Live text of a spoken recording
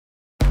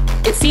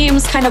It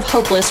seems kind of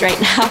hopeless right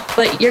now,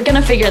 but you're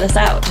going to figure this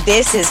out.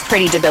 This is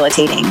pretty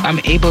debilitating. I'm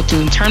able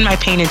to turn my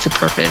pain into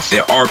purpose.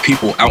 There are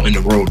people out in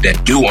the world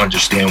that do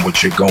understand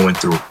what you're going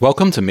through.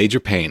 Welcome to Major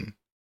Pain.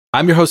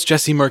 I'm your host,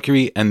 Jesse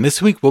Mercury, and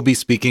this week we'll be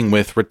speaking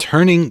with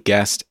returning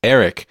guest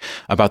Erik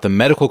about the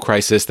medical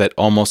crisis that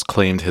almost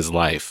claimed his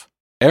life.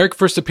 Erik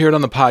first appeared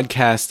on the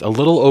podcast a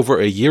little over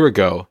a year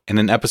ago in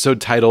an episode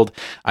titled,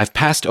 "I've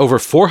passed over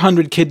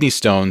 400 kidney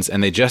stones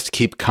and they just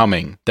keep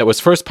coming," that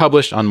was first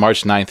published on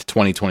March 9th,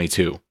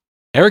 2022.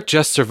 Erik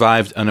just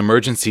survived an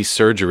emergency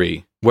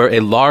surgery where a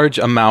large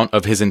amount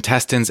of his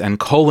intestines and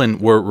colon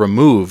were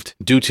removed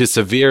due to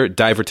severe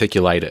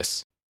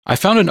diverticulitis. I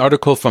found an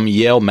article from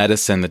Yale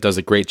Medicine that does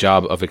a great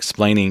job of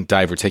explaining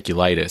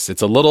diverticulitis.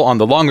 It's a little on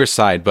the longer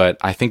side, but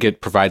I think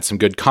it provides some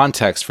good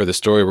context for the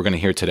story we're going to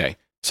hear today.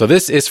 So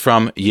this is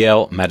from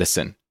Yale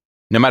Medicine.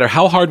 No matter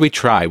how hard we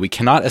try, we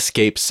cannot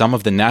escape some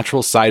of the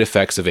natural side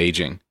effects of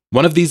aging.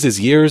 One of these is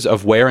years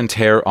of wear and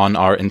tear on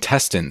our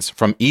intestines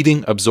from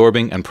eating,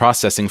 absorbing, and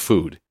processing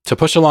food. To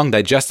push along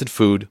digested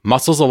food,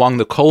 muscles along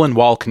the colon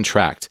wall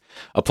contract,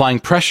 applying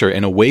pressure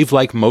in a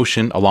wave-like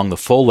motion along the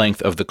full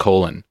length of the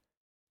colon.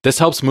 This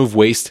helps move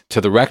waste to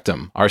the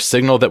rectum, our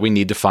signal that we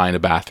need to find a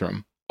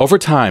bathroom. Over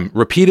time,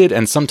 repeated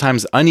and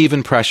sometimes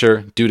uneven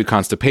pressure, due to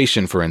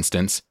constipation for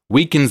instance,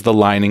 weakens the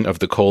lining of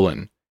the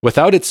colon.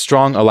 Without its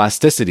strong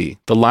elasticity,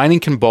 the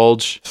lining can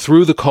bulge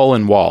through the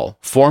colon wall,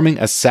 forming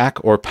a sac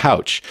or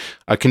pouch,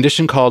 a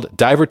condition called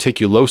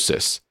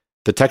diverticulosis.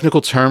 The technical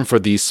term for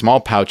these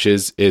small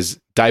pouches is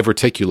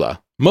diverticula.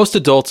 Most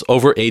adults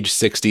over age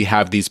 60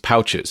 have these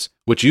pouches,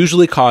 which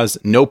usually cause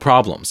no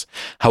problems.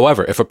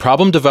 However, if a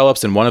problem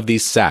develops in one of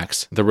these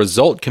sacs, the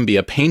result can be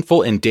a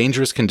painful and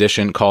dangerous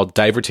condition called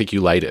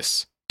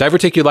diverticulitis.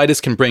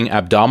 Diverticulitis can bring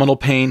abdominal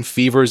pain,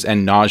 fevers,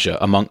 and nausea,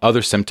 among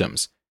other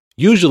symptoms.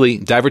 Usually,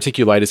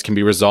 diverticulitis can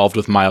be resolved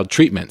with mild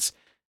treatments,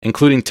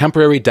 including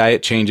temporary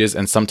diet changes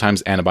and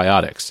sometimes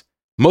antibiotics.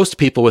 Most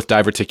people with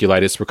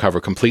diverticulitis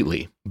recover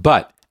completely,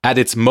 but at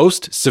its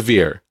most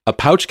severe, a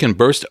pouch can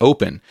burst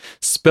open,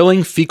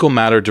 spilling fecal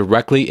matter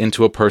directly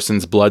into a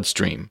person's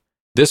bloodstream.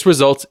 This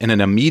results in an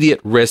immediate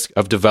risk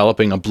of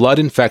developing a blood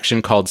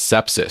infection called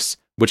sepsis,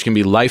 which can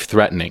be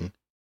life-threatening.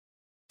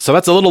 So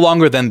that's a little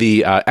longer than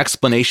the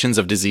explanations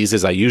of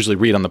diseases I usually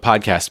read on the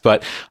podcast,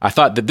 but I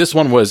thought that this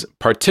one was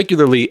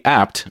particularly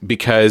apt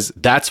because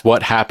that's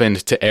what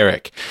happened to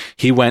Erik.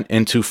 He went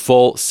into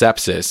full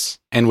sepsis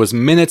and was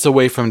minutes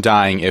away from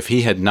dying if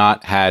he had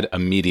not had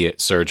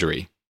immediate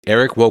surgery.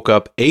 Erik woke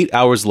up 8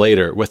 hours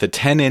later with a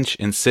 10-inch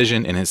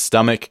incision in his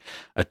stomach,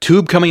 a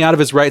tube coming out of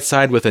his right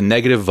side with a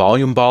negative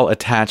volume ball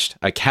attached,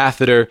 a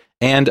catheter,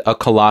 and a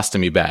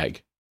colostomy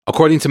bag.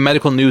 According to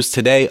Medical News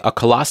Today, a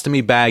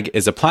colostomy bag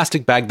is a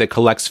plastic bag that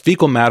collects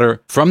fecal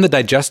matter from the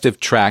digestive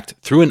tract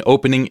through an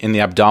opening in the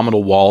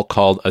abdominal wall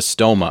called a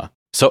stoma.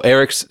 So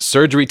Erik's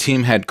surgery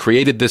team had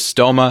created this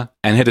stoma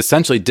and had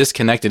essentially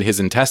disconnected his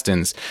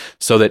intestines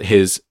so that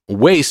his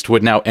waste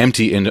would now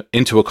empty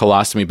into a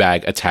colostomy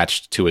bag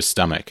attached to his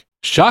stomach.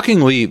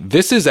 Shockingly,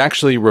 this is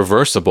actually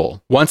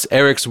reversible. Once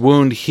Erik's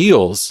wound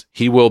heals,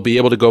 he will be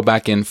able to go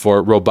back in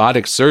for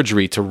robotic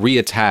surgery to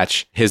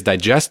reattach his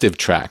digestive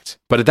tract.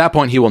 But at that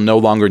point, he will no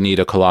longer need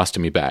a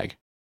colostomy bag.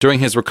 During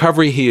his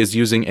recovery, he is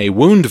using a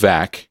wound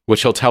vac,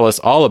 which he'll tell us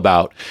all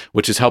about,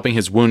 which is helping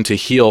his wound to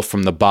heal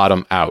from the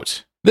bottom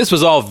out. This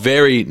was all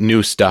very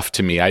new stuff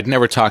to me. I'd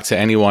never talked to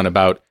anyone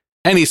about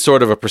any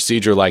sort of a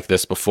procedure like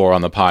this before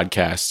on the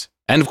podcast.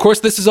 And of course,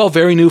 this is all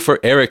very new for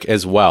Erik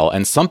as well.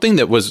 And something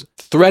that was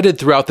threaded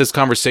throughout this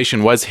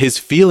conversation was his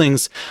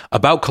feelings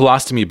about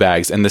colostomy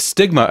bags and the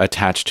stigma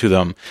attached to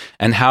them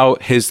and how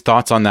his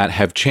thoughts on that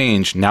have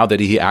changed now that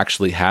he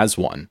actually has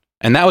one.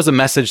 And that was a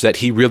message that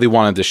he really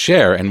wanted to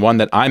share and one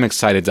that I'm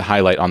excited to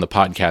highlight on the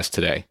podcast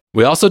today.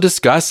 We also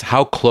discuss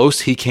how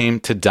close he came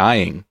to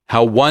dying,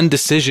 how one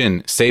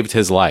decision saved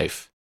his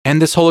life.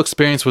 And this whole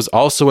experience was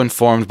also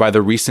informed by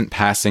the recent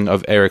passing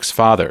of Erik's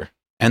father,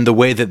 and the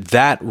way that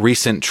that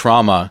recent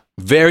trauma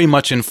very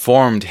much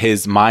informed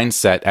his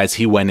mindset as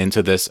he went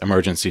into this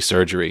emergency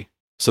surgery.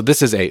 So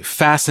this is a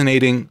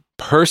fascinating,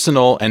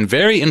 personal, and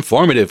very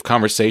informative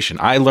conversation.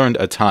 I learned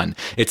a ton.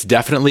 It's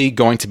definitely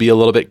going to be a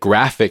little bit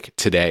graphic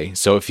today.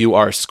 So if you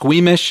are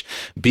squeamish,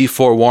 be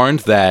forewarned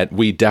that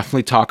we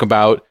definitely talk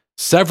about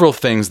several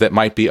things that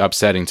might be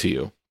upsetting to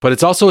you. But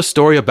it's also a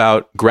story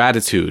about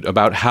gratitude,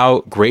 about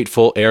how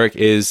grateful Erik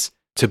is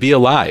to be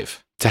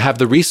alive, to have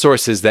the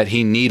resources that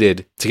he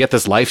needed to get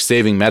this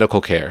life-saving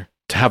medical care,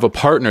 to have a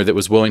partner that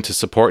was willing to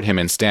support him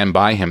and stand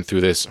by him through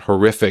this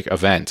horrific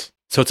event.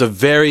 So it's a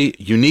very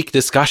unique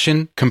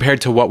discussion compared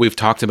to what we've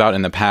talked about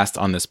in the past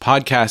on this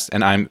podcast,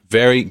 and I'm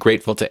very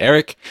grateful to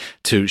Erik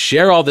to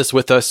share all this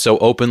with us so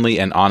openly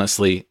and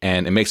honestly,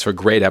 and it makes for a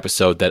great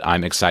episode that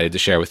I'm excited to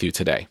share with you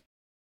today.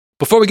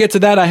 Before we get to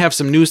that, I have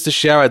some news to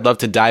share. I'd love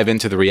to dive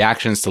into the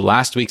reactions to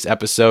last week's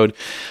episode.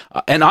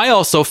 And I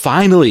also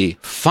finally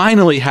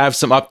have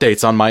some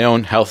updates on my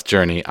own health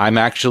journey. I'm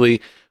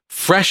actually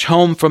fresh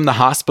home from the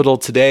hospital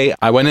today.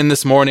 I went in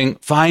this morning,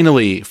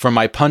 finally, for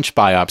my punch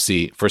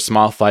biopsy for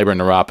small fiber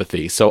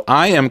neuropathy. So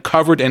I am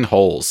covered in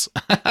holes.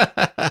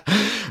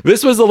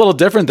 This was a little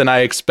different than I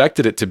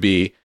expected it to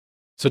be.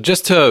 So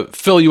just to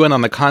fill you in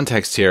on the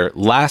context here,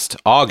 last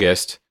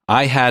August,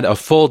 I had a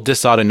full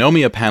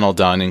dysautonomia panel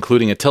done,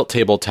 including a tilt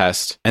table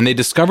test, and they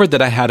discovered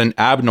that I had an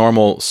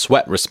abnormal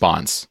sweat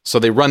response. So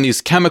they run these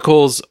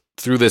chemicals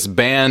through this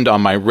band on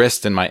my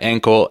wrist and my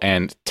ankle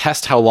and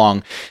test how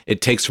long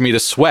it takes for me to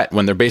sweat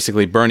when they're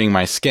basically burning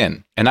my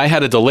skin. And I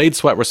had a delayed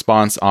sweat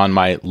response on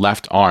my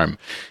left arm.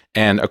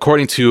 And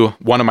according to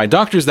one of my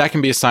doctors, that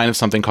can be a sign of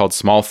something called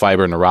small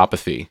fiber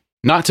neuropathy.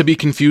 Not to be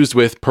confused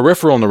with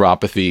peripheral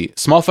neuropathy,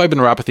 small fiber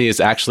neuropathy is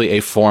actually a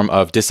form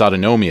of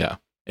dysautonomia.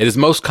 It is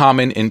most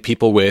common in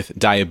people with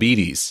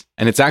diabetes,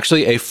 and it's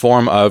actually a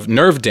form of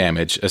nerve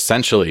damage,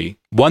 essentially,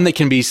 one that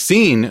can be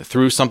seen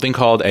through something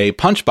called a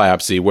punch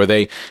biopsy, where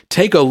they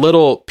take a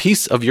little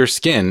piece of your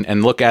skin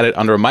and look at it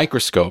under a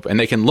microscope, and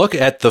they can look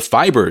at the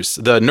fibers,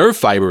 the nerve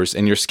fibers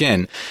in your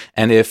skin,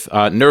 and if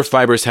nerve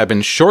fibers have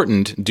been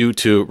shortened due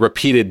to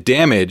repeated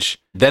damage,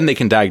 then they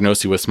can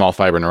diagnose you with small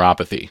fiber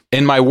neuropathy.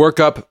 In my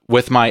workup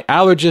with my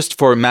allergist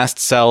for mast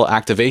cell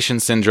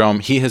activation syndrome,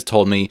 he has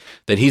told me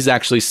that he's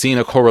actually seen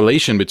a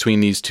correlation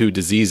between these two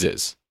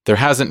diseases. There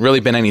hasn't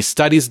really been any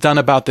studies done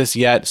about this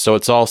yet, so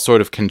it's all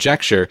sort of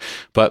conjecture.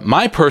 But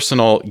my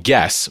personal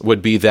guess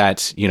would be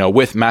that,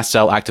 with mast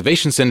cell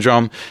activation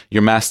syndrome,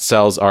 your mast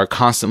cells are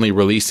constantly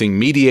releasing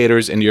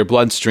mediators into your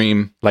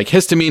bloodstream, like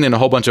histamine and a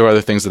whole bunch of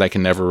other things that I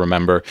can never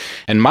remember.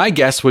 And my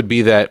guess would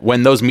be that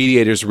when those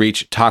mediators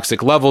reach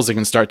toxic levels, it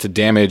can start to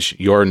damage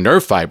your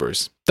nerve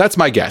fibers. That's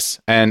my guess,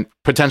 and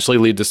potentially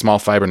lead to small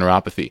fiber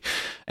neuropathy.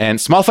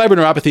 And small fiber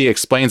neuropathy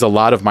explains a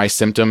lot of my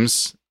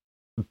symptoms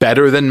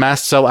better than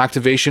mast cell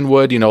activation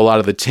would, a lot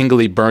of the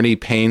tingly, burny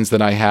pains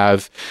that I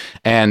have,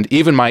 and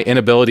even my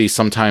inability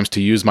sometimes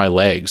to use my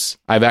legs.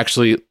 I've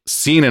actually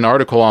seen an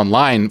article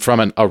online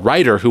from a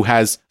writer who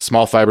has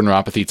small fiber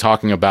neuropathy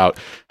talking about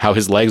how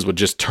his legs would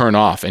just turn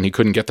off and he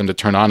couldn't get them to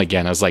turn on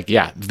again. I was like,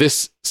 yeah,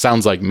 this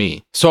sounds like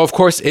me. So of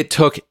course it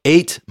took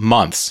 8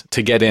 months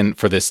to get in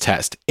for this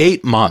test.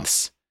 8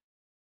 months.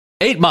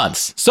 8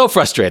 months. So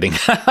frustrating.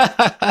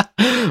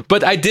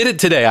 But I did it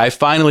today. I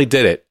finally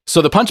did it.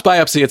 So the punch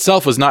biopsy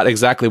itself was not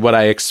exactly what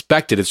I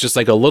expected. It's just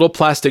like a little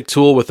plastic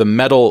tool with a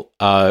metal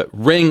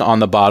ring on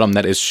the bottom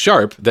that is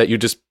sharp that you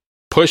just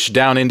push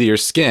down into your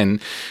skin.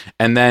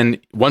 And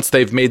then once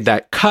they've made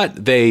that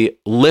cut, they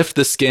lift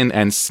the skin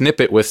and snip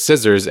it with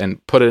scissors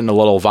and put it in a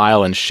little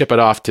vial and ship it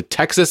off to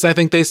Texas, I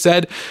think they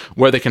said,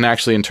 where they can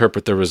actually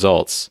interpret the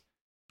results.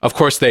 Of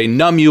course, they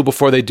numb you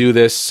before they do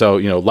this. So,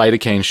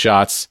 lidocaine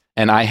shots.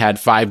 And I had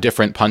 5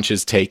 different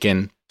punches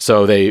taken.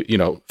 So they,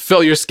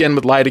 fill your skin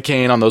with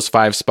lidocaine on those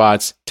 5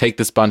 spots, take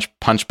this punch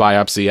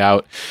biopsy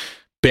out,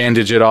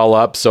 bandage it all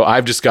up. So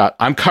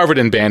I'm covered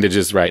in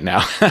bandages right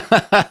now.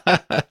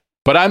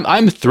 But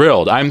I'm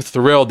thrilled. I'm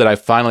thrilled that I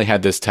finally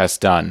had this test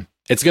done.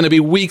 It's going to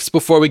be weeks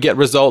before we get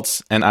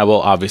results, and I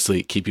will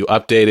obviously keep you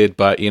updated.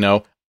 But,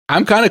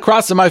 I'm kind of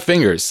crossing my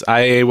fingers.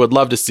 I would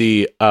love to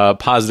see a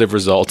positive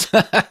result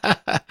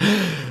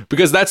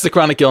because that's the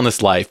chronic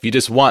illness life. You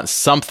just want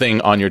something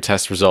on your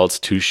test results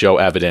to show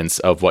evidence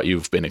of what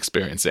you've been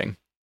experiencing.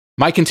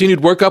 My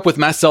continued workup with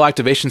mast cell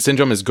activation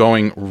syndrome is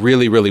going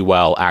really, really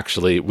well,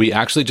 actually. We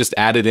actually just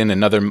added in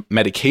another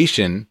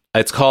medication.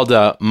 It's called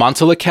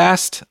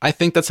Montelukast. I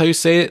think that's how you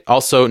say it,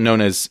 also known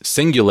as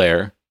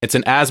Singulair. It's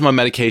an asthma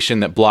medication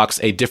that blocks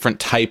a different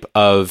type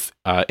of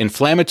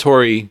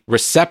inflammatory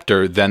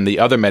receptor than the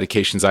other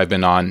medications I've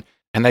been on,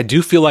 and I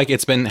do feel like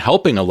it's been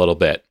helping a little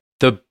bit.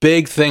 The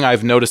big thing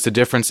I've noticed a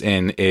difference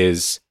in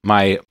is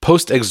my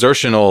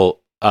post-exertional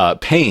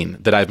pain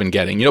that I've been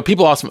getting.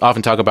 People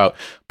often talk about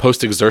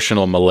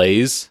post-exertional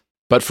malaise,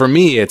 but for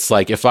me, it's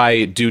like if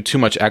I do too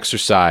much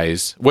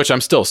exercise, which I'm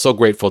still so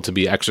grateful to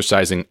be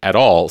exercising at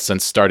all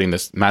since starting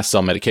this mast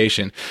cell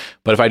medication,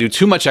 but if I do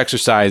too much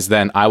exercise,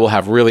 then I will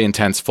have really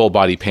intense full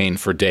body pain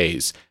for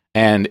days.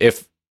 And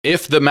if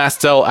the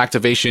mast cell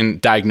activation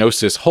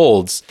diagnosis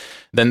holds,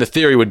 then the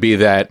theory would be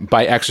that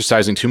by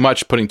exercising too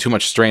much, putting too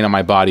much strain on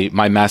my body,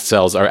 my mast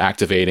cells are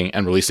activating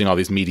and releasing all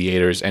these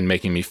mediators and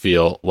making me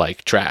feel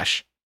like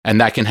trash. And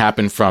that can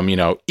happen from,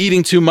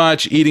 eating too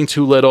much, eating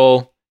too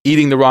little,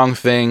 eating the wrong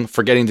thing,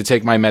 forgetting to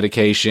take my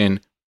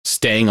medication,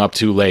 staying up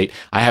too late.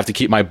 I have to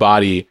keep my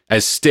body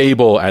as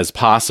stable as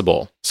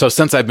possible. So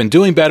since I've been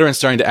doing better and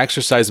starting to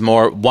exercise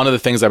more, one of the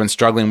things I've been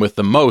struggling with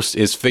the most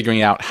is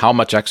figuring out how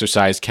much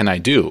exercise can I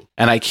do.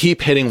 And I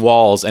keep hitting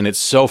walls and it's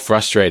so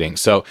frustrating.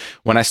 So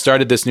when I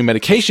started this new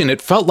medication,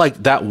 it felt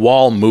like that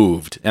wall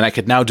moved and I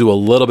could now do a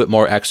little bit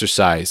more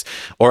exercise.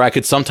 Or I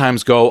could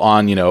sometimes go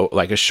on,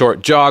 like a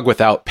short jog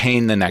without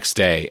pain the next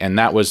day. And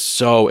that was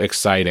so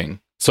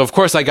exciting. So of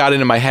course I got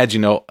into my head,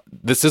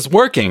 this is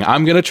working.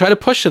 I'm going to try to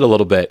push it a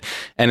little bit.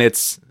 And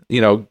it's,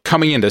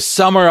 coming into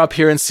summer up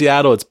here in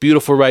Seattle. It's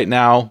beautiful right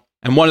now.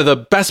 And one of the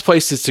best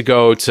places to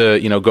go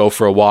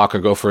for a walk or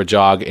go for a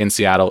jog in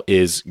Seattle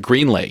is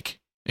Green Lake.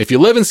 If you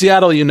live in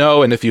Seattle, you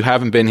know, and if you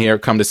haven't been here,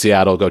 come to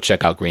Seattle, go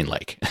check out Green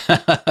Lake.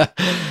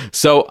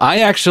 So I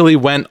actually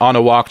went on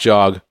a walk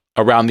jog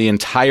around the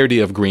entirety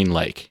of Green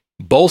Lake,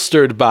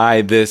 bolstered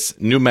by this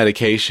new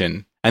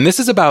medication. And this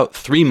is about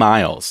 3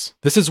 miles.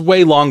 This is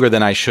way longer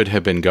than I should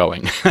have been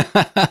going.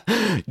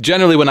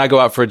 Generally, when I go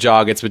out for a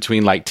jog, it's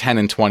between like 10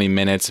 and 20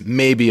 minutes,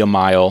 maybe a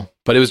mile.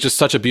 But it was just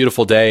such a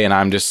beautiful day, and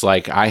I'm just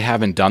like, I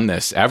haven't done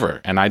this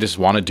ever, and I just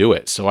want to do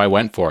it. So I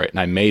went for it, and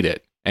I made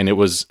it, and it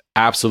was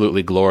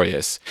absolutely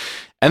glorious.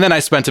 And then I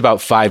spent about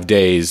 5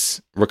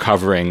 days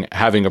recovering,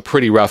 having a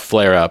pretty rough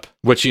flare-up,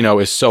 which, you know,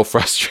 is so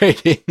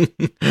frustrating.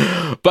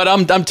 But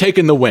I'm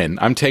taking the win.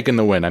 I'm taking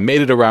the win. I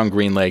made it around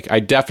Green Lake. I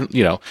definitely,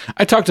 you know,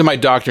 I talked to my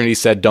doctor and he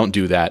said, don't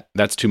do that.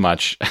 That's too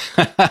much.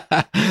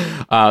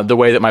 The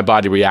way that my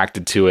body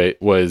reacted to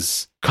it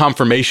was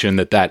confirmation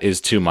that that is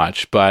too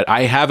much. But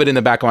I have it in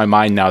the back of my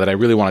mind now that I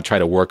really want to try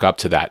to work up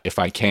to that if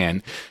I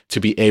can,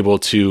 to be able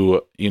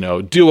to, you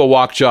know, do a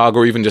walk jog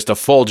or even just a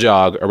full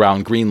jog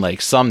around Green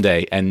Lake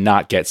someday and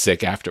not get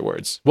sick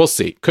afterwards. We'll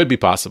see. Could be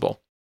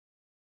possible.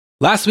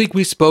 Last week,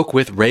 we spoke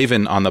with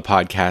Raven on the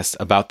podcast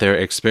about their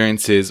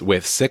experiences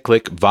with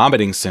cyclic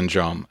vomiting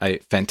syndrome. A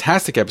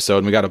fantastic episode,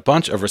 and we got a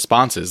bunch of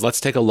responses. Let's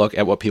take a look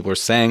at what people are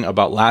saying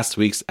about last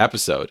week's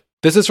episode.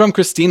 This is from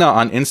Christina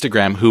on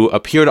Instagram, who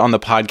appeared on the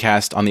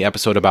podcast on the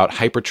episode about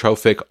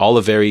hypertrophic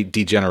olivary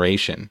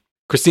degeneration.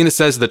 Christina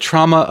says, the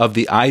trauma of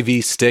the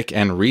IV stick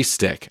and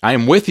re-stick. I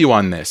am with you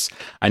on this.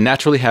 I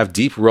naturally have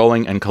deep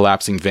rolling and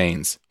collapsing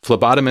veins.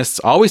 Phlebotomists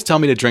always tell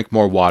me to drink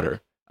more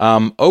water.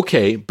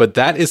 Okay, but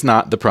that is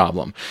not the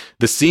problem.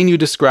 The scene you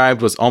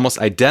described was almost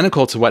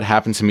identical to what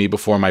happened to me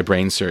before my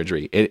brain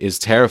surgery. It is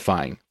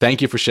terrifying.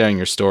 Thank you for sharing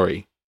your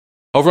story.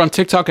 Over on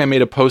TikTok, I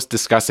made a post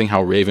discussing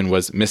how Raven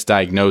was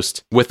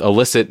misdiagnosed with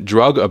illicit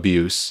drug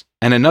abuse.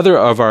 And another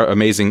of our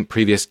amazing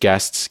previous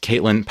guests,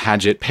 Caitlin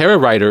Paget,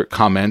 para-writer,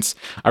 comments,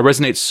 I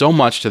resonate so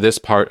much to this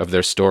part of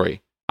their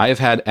story. I have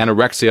had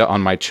anorexia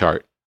on my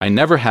chart. I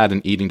never had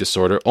an eating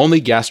disorder,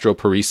 only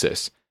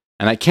gastroparesis.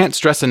 And I can't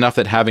stress enough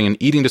that having an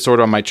eating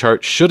disorder on my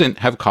chart shouldn't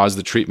have caused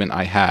the treatment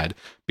I had,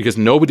 because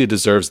nobody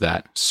deserves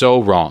that.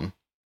 So wrong.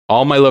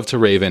 All my love to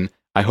Raven.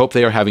 I hope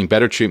they are having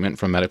better treatment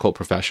from medical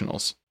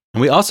professionals. And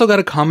we also got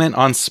a comment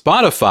on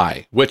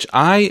Spotify, which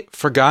I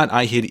forgot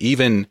I had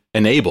even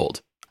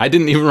enabled. I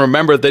didn't even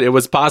remember that it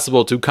was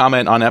possible to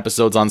comment on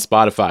episodes on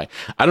Spotify.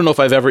 I don't know if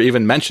I've ever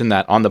even mentioned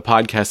that on the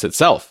podcast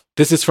itself.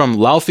 This is from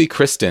Laufey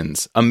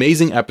Christens.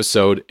 Amazing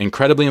episode,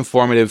 incredibly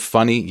informative,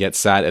 funny, yet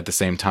sad at the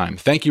same time.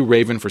 Thank you,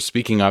 Raven, for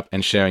speaking up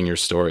and sharing your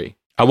story.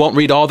 I won't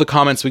read all the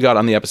comments we got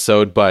on the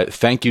episode, but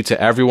thank you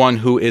to everyone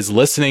who is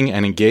listening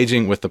and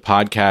engaging with the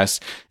podcast.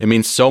 It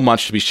means so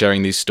much to be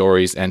sharing these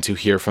stories and to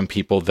hear from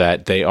people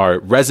that they are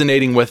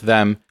resonating with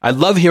them. I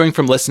love hearing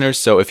from listeners,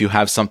 so if you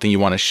have something you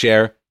want to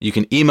share, you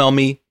can email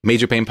me,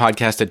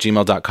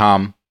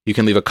 majorpainpodcast@gmail.com. You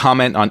can leave a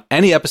comment on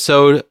any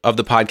episode of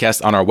the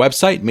podcast on our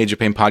website,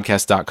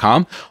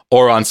 majorpainpodcast.com,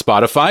 or on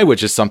Spotify,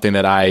 which is something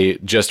that I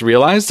just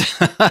realized.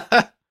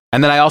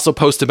 And then I also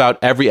post about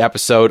every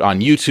episode on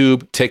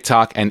YouTube,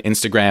 TikTok, and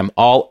Instagram,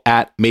 all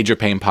at Major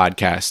Pain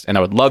Podcast. And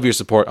I would love your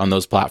support on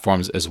those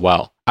platforms as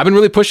well. I've been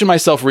really pushing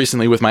myself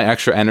recently with my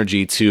extra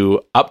energy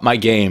to up my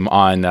game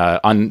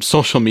on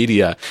social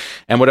media.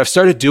 And what I've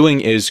started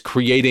doing is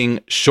creating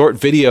short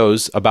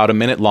videos about a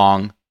minute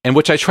long, in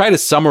which I try to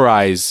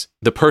summarize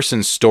the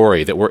person's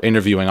story that we're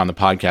interviewing on the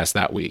podcast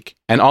that week,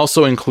 and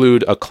also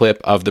include a clip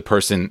of the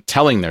person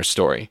telling their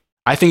story.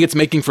 I think it's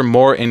making for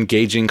more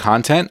engaging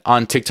content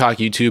on TikTok,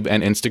 YouTube,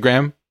 and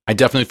Instagram. I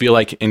definitely feel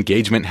like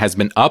engagement has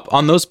been up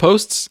on those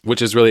posts,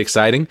 which is really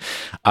exciting.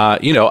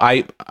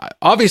 I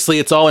obviously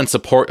it's all in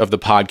support of the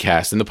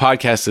podcast, and the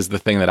podcast is the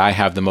thing that I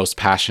have the most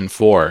passion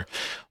for.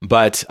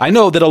 But I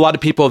know that a lot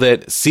of people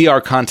that see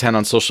our content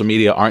on social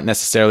media aren't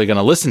necessarily going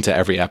to listen to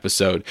every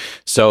episode.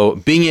 So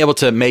being able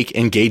to make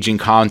engaging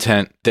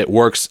content that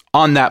works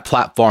on that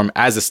platform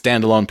as a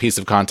standalone piece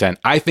of content,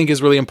 I think is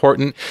really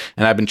important.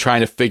 And I've been trying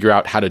to figure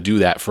out how to do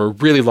that for a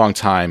really long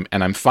time.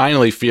 And I'm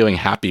finally feeling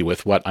happy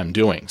with what I'm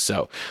doing.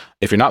 So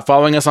if you're not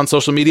following us on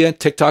social media,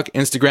 TikTok,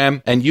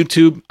 Instagram, and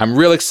YouTube, I'm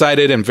real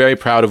excited and very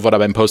proud of what I've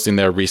been posting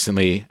there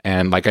recently.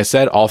 And like I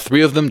said, all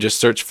 3 of them, just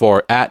search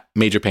for at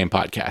Major Pain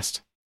Podcast.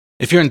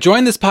 If you're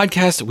enjoying this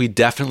podcast, we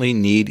definitely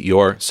need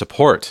your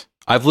support.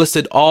 I've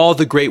listed all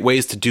the great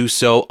ways to do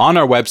so on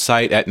our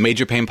website at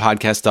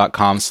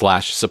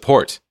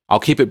majorpainpodcast.com/support. I'll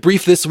keep it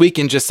brief this week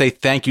and just say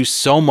thank you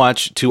so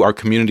much to our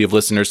community of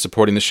listeners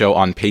supporting the show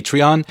on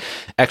Patreon.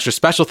 Extra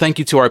special thank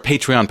you to our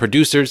Patreon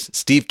producers,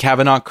 Steve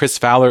Kavanaugh, Chris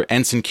Fowler,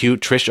 Ensign Q,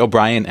 Trish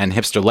O'Brien, and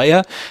Hipster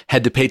Leia.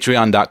 Head to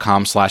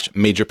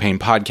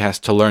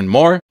patreon.com/majorpainpodcast to learn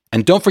more.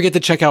 And don't forget to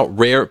check out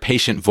Rare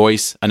Patient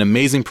Voice, an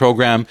amazing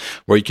program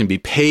where you can be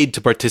paid to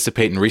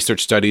participate in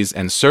research studies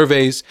and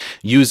surveys.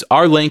 Use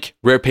our link,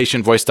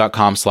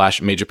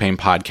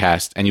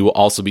 rarepatientvoice.com/majorpainpodcast, and you will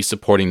also be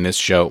supporting this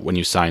show when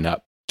you sign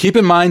up. Keep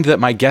in mind that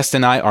my guest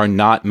and I are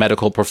not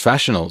medical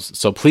professionals,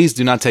 so please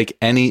do not take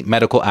any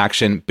medical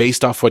action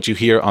based off what you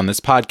hear on this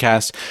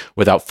podcast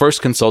without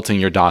first consulting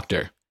your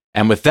doctor.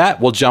 And with that,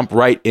 we'll jump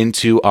right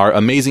into our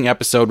amazing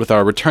episode with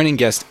our returning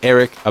guest,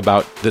 Erik,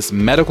 about this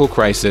medical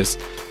crisis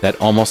that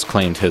almost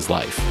claimed his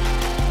life.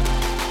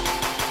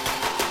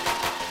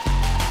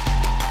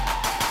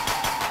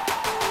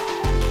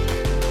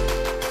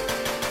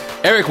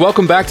 Erik,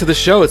 welcome back to the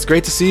show. It's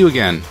great to see you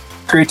again.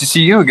 Great to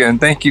see you again.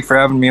 Thank you for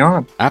having me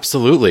on.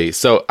 Absolutely.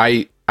 So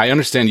I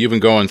understand you've been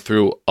going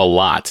through a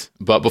lot,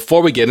 but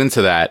before we get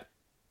into that,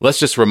 let's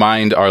just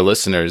remind our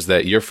listeners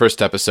that your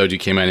first episode you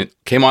came on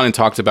and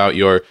talked about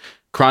your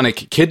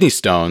chronic kidney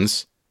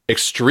stones.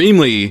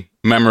 Extremely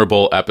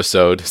memorable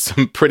episode.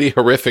 Some pretty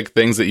horrific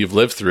things that you've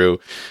lived through.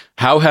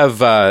 How have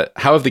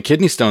the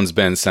kidney stones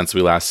been since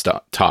we last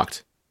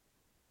talked?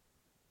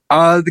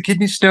 The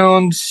kidney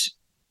stones,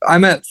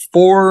 I'm at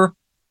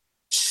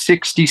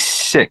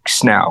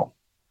 466 now.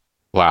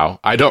 Wow,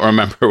 I don't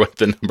remember what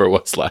the number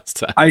was last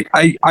time.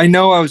 I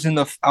know I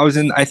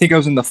think I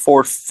was in the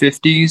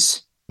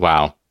 450s.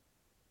 Wow.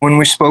 When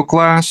we spoke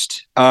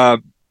last,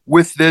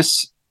 with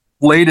this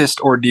latest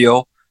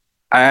ordeal,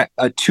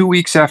 2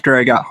 weeks after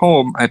I got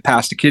home, I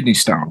passed a kidney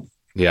stone.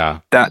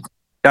 Yeah. That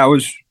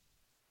was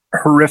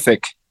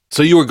horrific.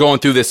 So you were going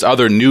through this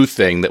other new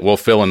thing that we'll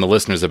fill in the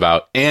listeners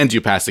about, and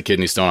you passed a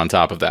kidney stone on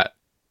top of that.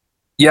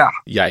 Yeah.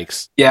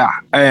 Yikes. Yeah.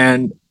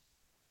 And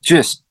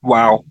just,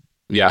 wow.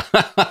 Yeah.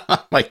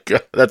 My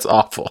God, that's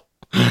awful.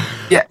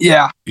 Yeah.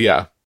 Yeah.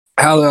 Yeah.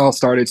 How that all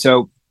started.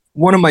 So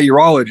one of my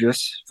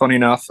urologists, funny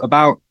enough,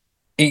 about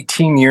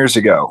 18 years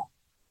ago,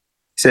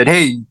 said,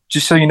 "Hey,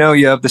 just so you know,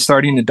 you have the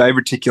starting of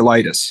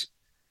diverticulitis,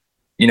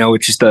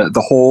 which is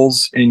the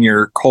holes in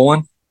your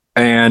colon.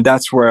 And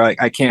that's where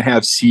I can't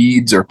have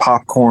seeds or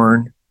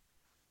popcorn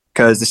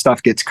because the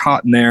stuff gets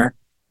caught in there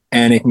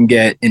and it can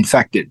get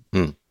infected."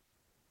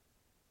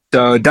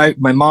 So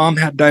my mom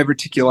had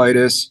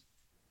diverticulitis.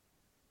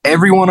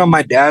 Everyone on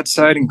my dad's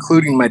side,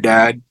 including my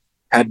dad,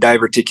 had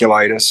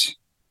diverticulitis.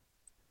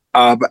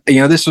 But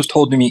this was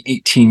told to me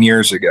 18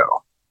 years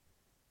ago.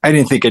 I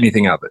didn't think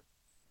anything of it.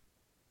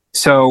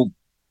 So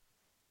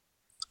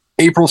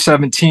April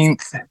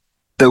 17th,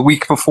 the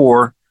week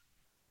before,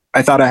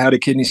 I thought I had a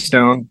kidney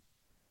stone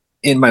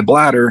in my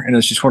bladder, and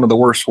it's just one of the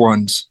worst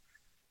ones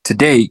to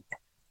date.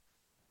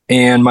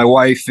 And my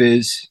wife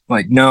is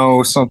like,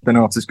 "No, something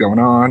else is going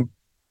on."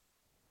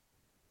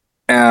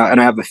 And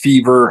I have a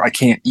fever. I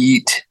can't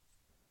eat.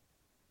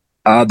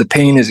 The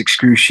pain is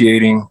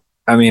excruciating.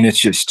 I mean, it's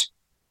just,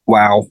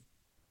 wow.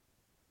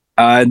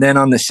 And then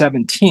on the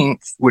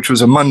 17th, which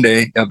was a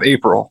Monday of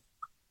April,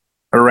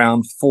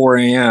 around 4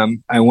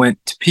 a.m., I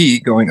went to pee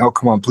going, "Oh,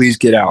 come on, please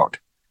get out.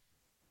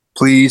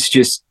 Please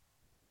just,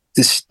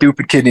 this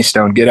stupid kidney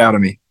stone, get out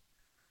of me."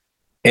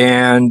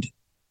 And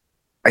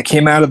I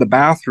came out of the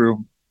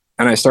bathroom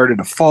and I started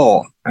to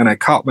fall, and I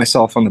caught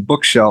myself on the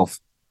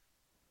bookshelf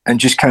and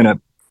just kind of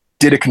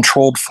did a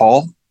controlled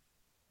fall.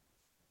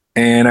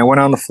 And I went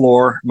on the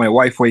floor. My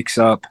wife wakes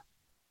up.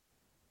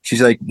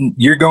 She's like,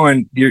 you're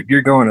going to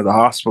the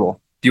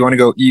hospital. Do you want to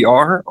go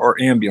ER or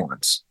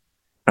ambulance?"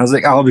 I was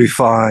like, "I'll be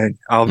fine.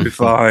 I'll be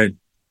fine.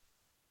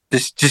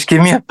 Just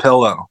give me a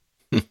pillow."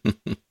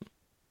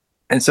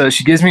 And so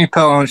she gives me a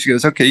pillow and she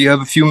goes, "Okay, you have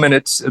a few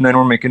minutes and then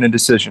we're making a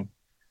decision."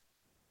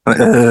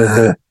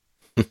 Then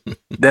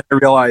I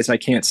realize I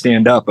can't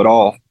stand up at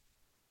all.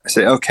 I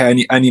say,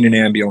 "Okay, I need an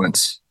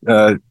ambulance."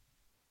 And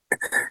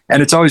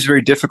it's always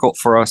very difficult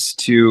for us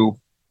to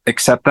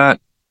accept that.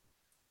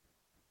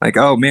 Like,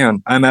 oh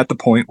man, I'm at the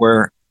point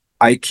where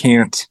I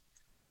can't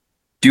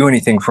do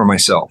anything for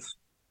myself.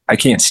 I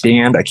can't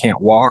stand, I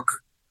can't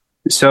walk.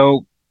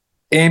 So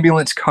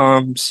ambulance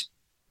comes,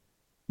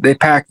 they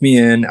pack me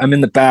in, I'm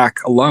in the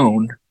back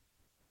alone,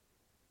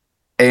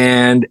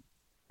 and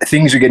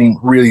things are getting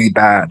really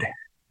bad.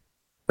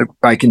 Like,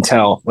 I can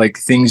tell, like,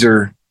 things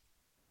are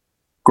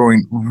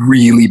going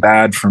really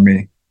bad for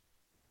me.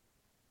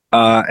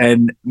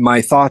 And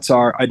my thoughts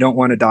are, I don't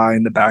want to die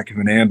in the back of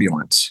an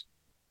ambulance.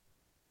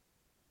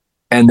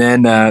 And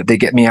then they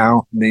get me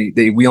out,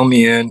 they wheel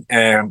me in,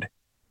 and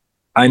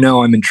I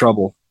know I'm in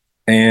trouble.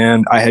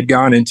 And I had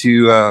gone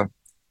into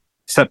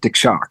septic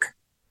shock.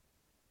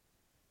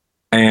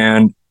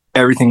 And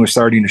everything was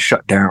starting to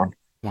shut down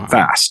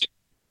fast.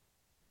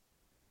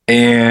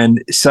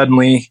 And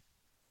suddenly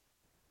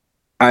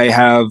I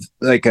have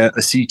like a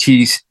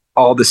CT,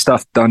 all this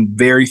stuff done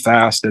very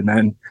fast. And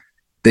then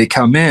they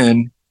come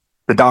in,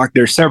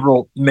 there's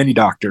many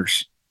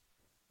doctors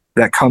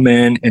that come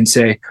in and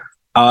say,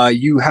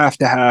 you have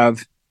to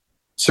have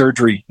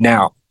surgery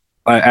now,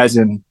 as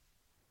in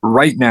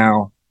right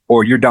now,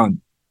 or you're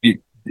done.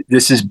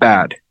 This is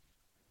bad.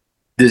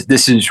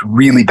 This is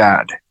really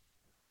bad.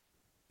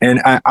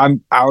 And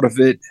I'm out of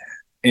it.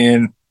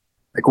 And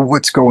like,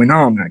 what's going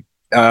on? Like,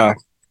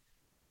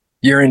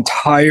 your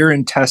entire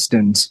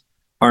intestines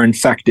are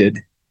infected.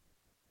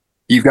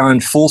 You've gone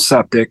full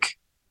septic.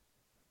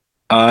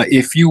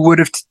 If you would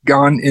have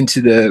gone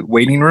into the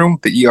waiting room,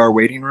 the ER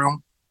waiting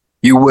room,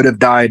 you would have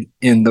died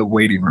in the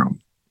waiting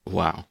room.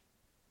 Wow.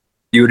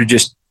 You would have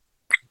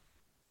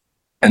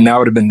and that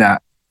would have been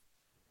that.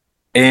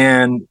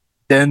 And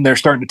then they're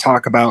starting to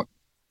talk about,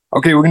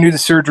 okay, we're going to do the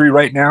surgery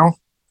right now.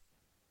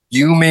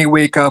 you may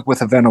wake up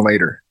with a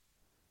ventilator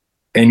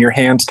and your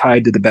hands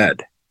tied to the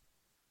bed.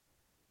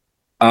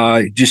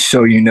 Just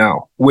so you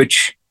know,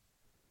 which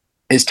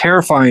is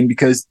terrifying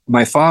because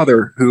my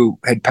father, who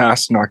had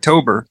passed in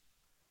October,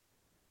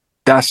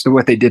 that's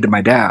what they did to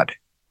my dad.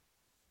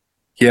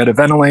 He had a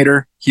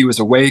ventilator. He was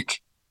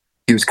awake.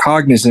 He was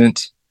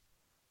cognizant,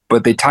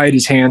 but they tied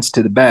his hands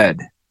to the bed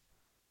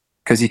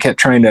because he kept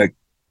trying to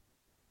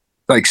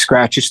like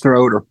scratch his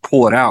throat or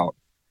pull it out.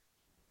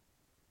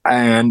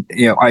 And,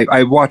 you know,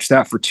 I watched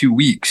that for 2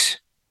 weeks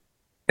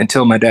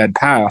until my dad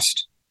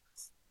passed.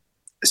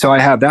 So I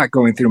have that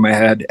going through my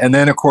head. And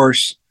then, of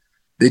course,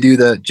 they do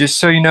the, just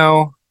so you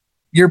know,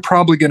 you're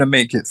probably going to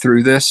make it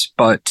through this,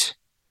 but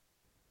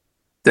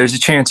there's a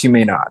chance you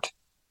may not.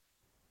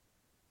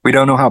 We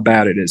don't know how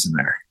bad it is in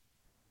there.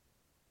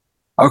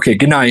 Okay,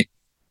 good night,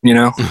 you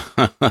know?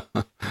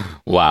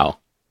 Wow.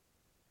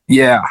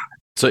 Yeah.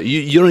 So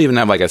you don't even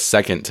have like a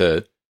second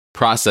to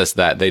process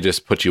that. They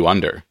just put you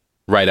under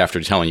right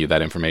after telling you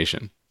that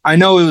information. I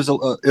know it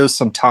was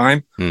some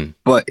time,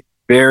 but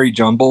very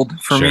jumbled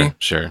for me.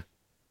 Sure.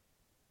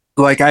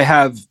 Like I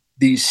have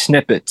these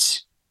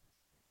snippets,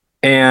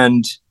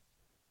 and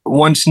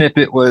one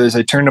snippet was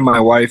I turned to my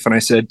wife and I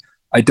said,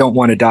 I don't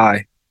want to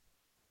die.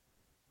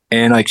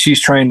 And like she's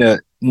trying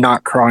to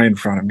not cry in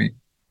front of me,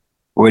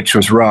 which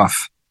was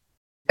rough.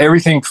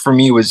 Everything for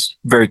me was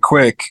very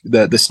quick.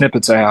 The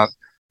snippets I have,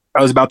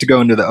 I was about to go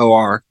into the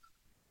OR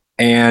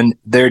and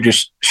they're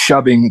just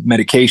shoving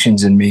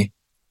medications in me.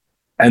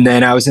 And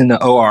then I was in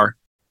the OR.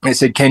 I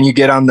said, can you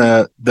get on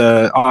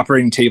the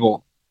operating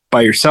table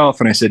by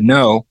yourself? And I said,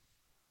 no.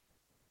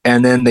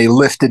 And then they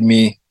lifted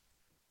me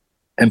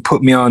and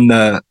put me on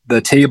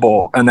the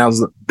table. And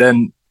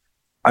then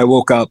I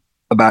woke up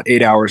about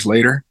 8 hours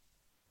later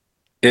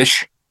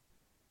ish.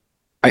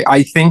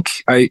 I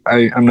think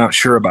I'm not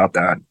sure about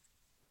that.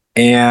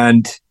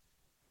 And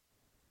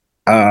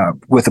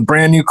with a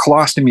brand new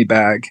colostomy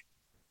bag,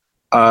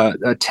 a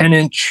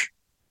 10-inch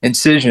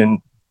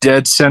incision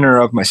dead center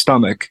of my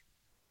stomach,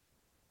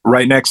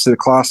 right next to the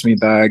colostomy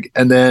bag,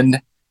 and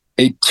then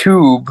a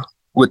tube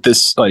with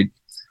this like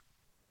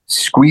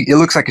it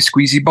looks like a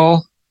squeezy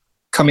ball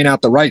coming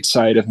out the right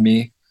side of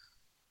me.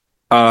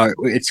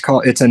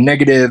 It's a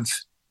negative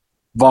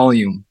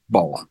volume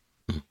ball,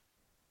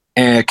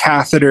 and a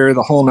catheter,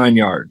 the whole 9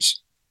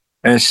 yards.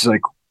 And it's just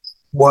like,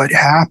 what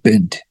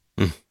happened?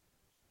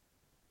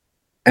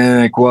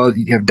 And like, well,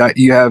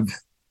 you have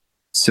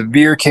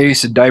severe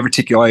case of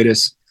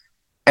diverticulitis.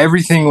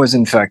 Everything was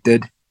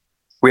infected.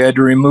 We had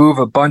to remove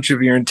a bunch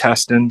of your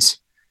intestines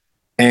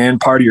and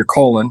part of your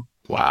colon.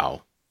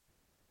 Wow.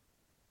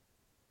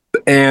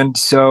 And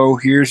so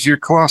here's your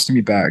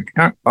colostomy bag.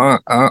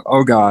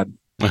 Oh God.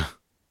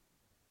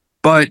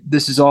 But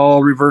this is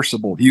all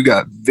reversible. You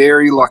got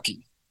very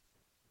lucky.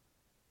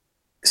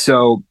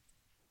 So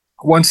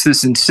once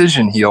this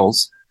incision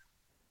heals,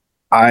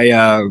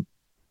 I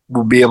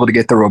will be able to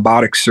get the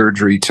robotic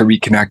surgery to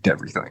reconnect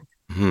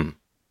everything,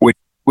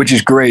 which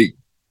is great.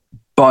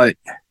 But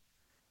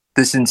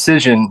this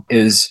incision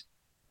is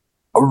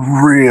a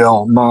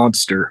real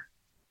monster.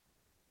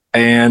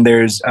 And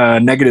there's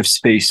negative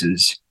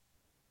spaces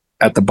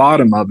at the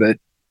bottom of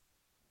it.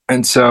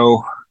 And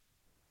so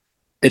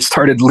it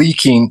started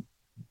leaking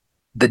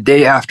the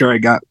day after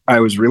I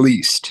was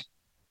released.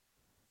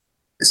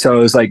 So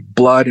it was like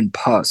blood and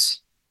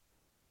pus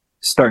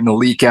starting to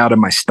leak out of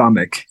my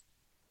stomach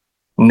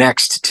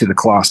next to the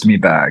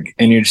colostomy bag.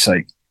 And you're just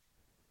like,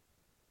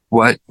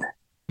 what?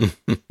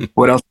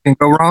 What else can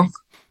go wrong?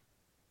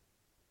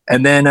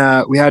 And then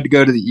we had to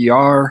go to the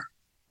ER,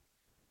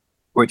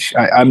 which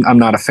I'm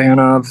not a fan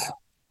of.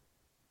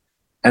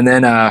 And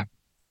then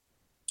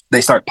they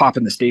start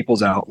popping the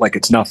staples out like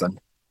it's nothing.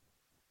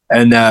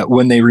 And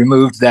when they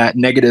removed that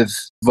negative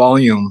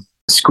volume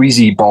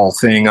squeezy ball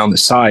thing on the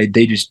side,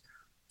 they just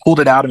pulled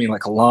it out of me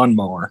like a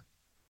lawnmower.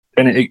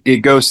 And it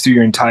goes through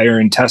your entire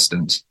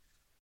intestines.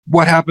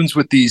 What happens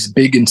with these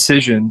big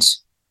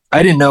incisions?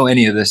 I didn't know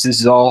any of this. This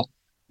is all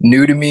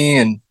new to me.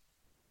 And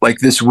like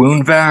this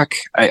wound vac,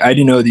 I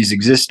didn't know these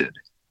existed.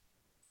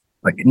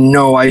 Like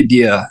no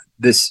idea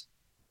this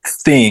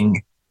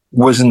thing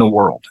was in the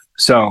world.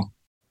 So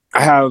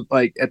I have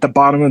like at the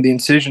bottom of the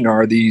incision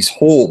are these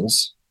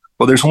holes.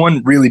 Well, there's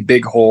one really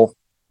big hole.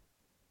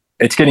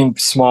 It's getting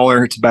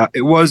smaller.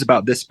 It was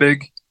about this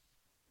big.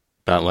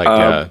 About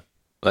like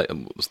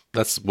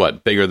that's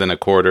what, bigger than a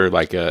quarter,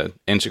 like an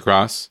inch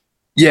across?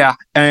 Yeah.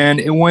 And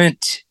it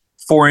went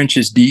 4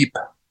 inches deep.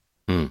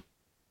 And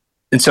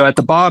so at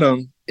the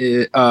bottom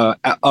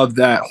of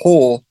that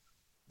hole,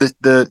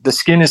 the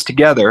skin is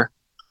together,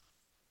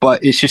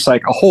 but it's just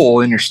like a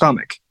hole in your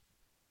stomach.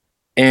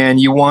 And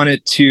you want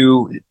it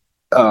to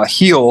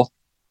heal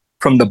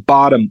from the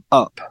bottom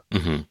up.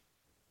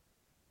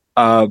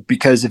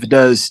 Because if it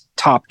does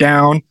top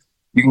down,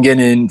 you can get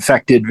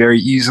infected very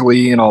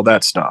easily and all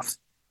that stuff.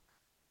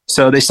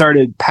 So they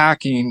started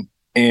packing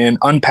and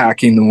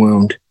unpacking the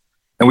wound.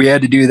 And we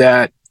had to do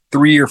that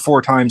 3 or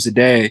 4 times a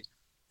day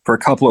for a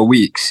couple of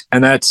weeks.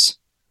 And that's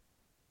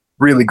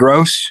really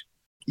gross.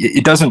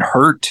 It doesn't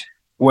hurt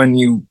when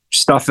you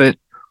stuff it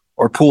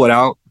or pull it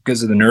out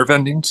because of the nerve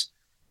endings,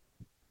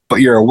 but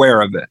you're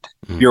aware of it.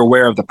 You're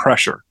aware of the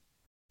pressure.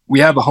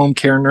 We have a home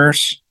care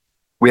nurse.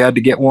 We had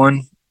to get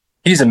one.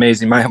 He's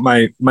amazing.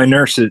 My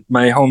nurse,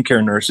 my home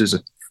care nurse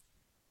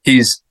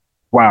he's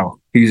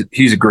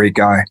a great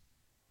guy.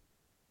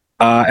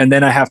 And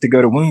then I have to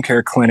go to wound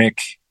care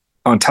clinic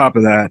on top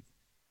of that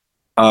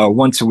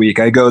once a week.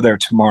 I go there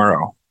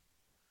tomorrow.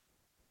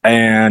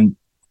 And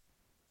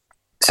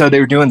so they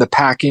were doing the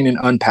packing and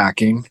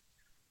unpacking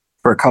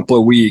for a couple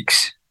of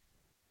weeks.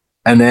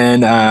 And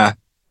then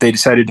they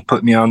decided to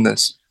put me on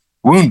this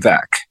wound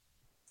vac.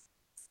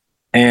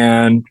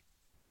 And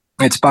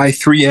it's by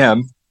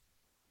 3M.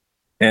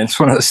 And it's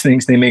one of those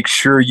things they make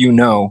sure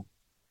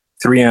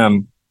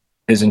 3M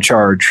is in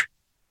charge.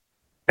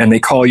 And they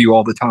call you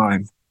all the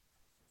time.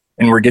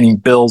 And we're getting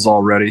bills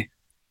already.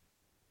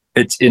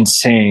 It's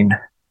insane.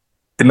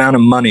 The amount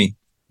of money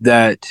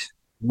that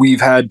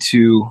we've had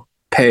to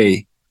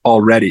pay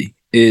already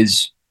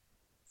is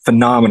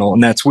phenomenal.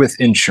 And that's with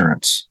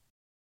insurance.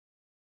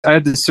 I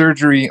had the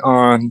surgery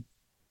on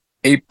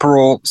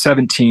April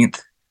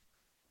 17th.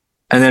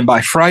 And then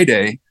by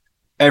Friday,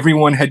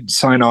 everyone had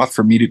signed off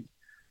for me to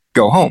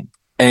go home.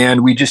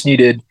 And we just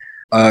needed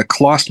a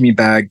colostomy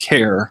bag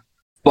care.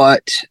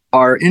 But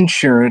our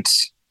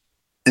insurance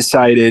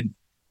decided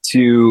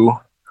to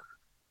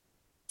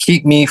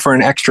keep me for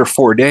an extra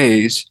 4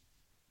 days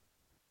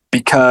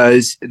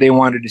because they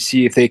wanted to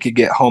see if they could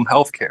get home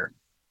health care.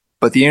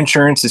 But the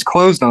insurance is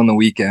closed on the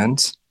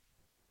weekends,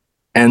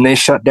 and they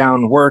shut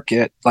down work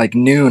at like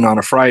noon on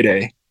a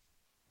Friday.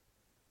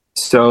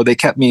 So they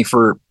kept me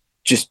for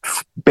just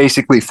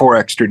basically 4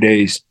 extra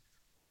days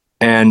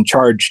and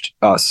charged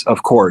us,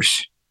 of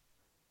course,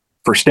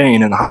 for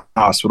staying in the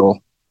hospital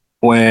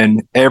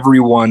when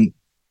everyone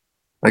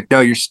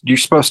no, you're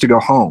supposed to go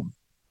home.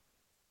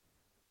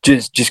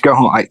 Just go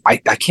home. I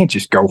can't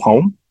just go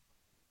home.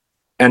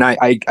 And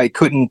I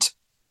couldn't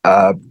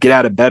get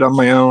out of bed on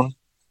my own.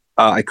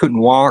 I couldn't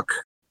walk.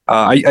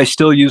 I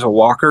still use a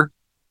walker.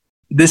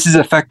 This has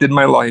affected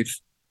my life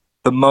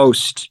the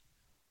most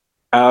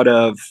out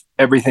of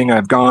everything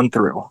I've gone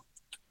through.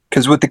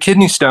 Because with the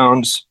kidney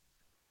stones,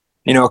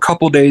 a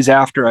couple days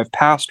after I've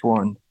passed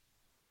one,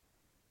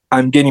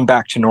 I'm getting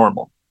back to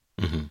normal.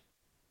 Mm-hmm.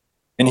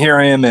 And here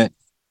I am at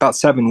about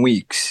 7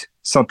 weeks,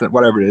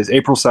 whatever it is,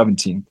 April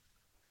 17th.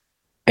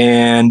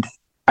 And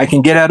I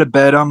can get out of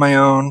bed on my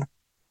own.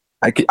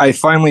 I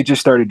finally just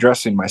started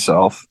dressing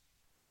myself,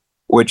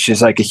 which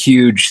is like a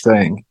huge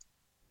thing.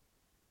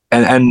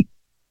 And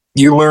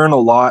you learn a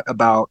lot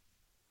about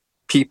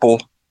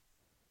people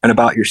and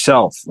about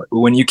yourself.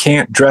 When you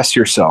can't dress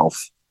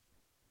yourself,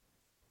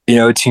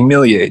 it's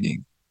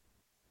humiliating.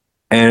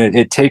 And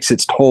it takes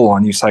its toll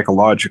on you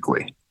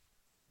psychologically.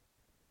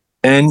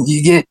 And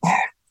you get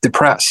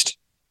depressed.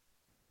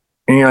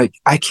 And you're like,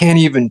 I can't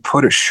even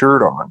put a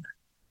shirt on.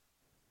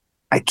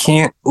 I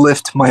can't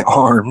lift my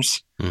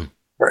arms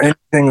or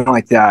anything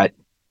like that.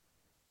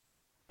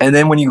 And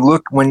then when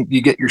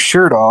you get your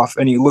shirt off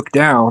and you look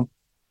down,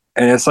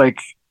 and it's like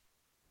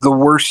the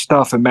worst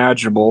stuff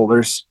imaginable.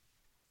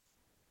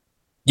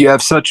 You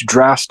have such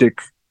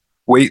drastic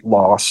weight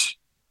loss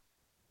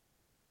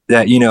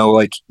that,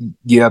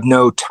 you have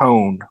no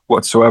tone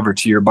whatsoever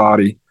to your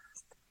body.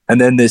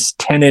 And then this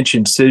 10-inch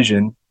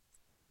incision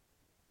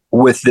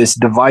with this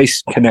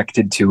device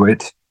connected to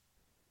it.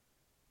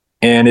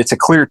 And it's a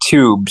clear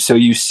tube, so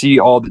you see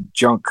all the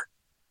junk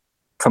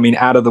coming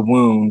out of the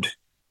wound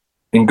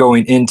and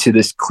going into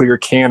this clear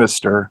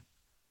canister.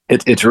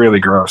 It's really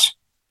gross.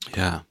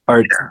 Yeah.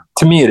 Or,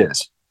 to me, it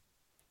is.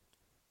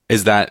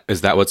 Is that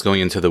what's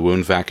going into the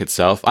wound vac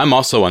itself? I'm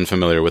also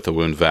unfamiliar with the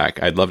wound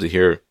vac. I'd love to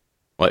hear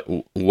what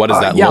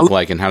does that look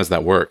like and how does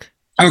that work?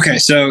 Okay,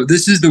 so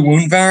this is the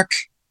wound vac.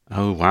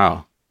 Oh,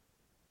 wow.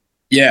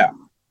 Yeah.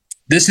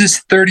 This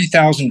is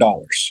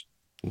 $30,000.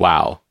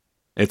 Wow.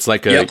 It's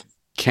like a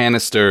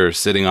canister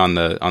sitting on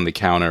the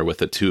counter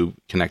with a tube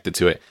connected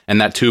to it. And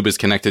that tube is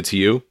connected to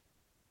you?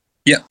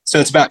 Yeah. So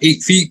it's about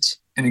 8 feet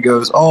and it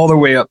goes all the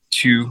way up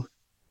to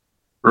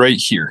right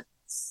here.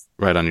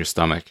 Right on your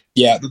stomach.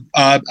 Yeah.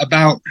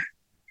 About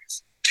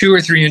 2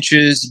 or 3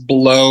 inches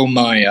below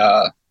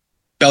my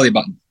belly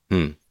button.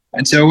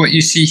 And so what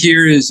you see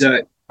here is,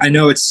 I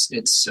know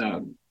it's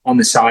on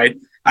the side.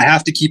 I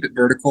have to keep it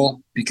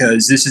vertical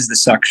because this is the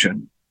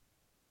suction.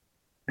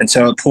 And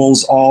so it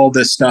pulls all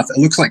this stuff. It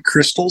looks like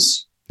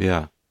crystals.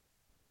 Yeah.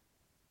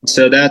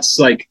 So that's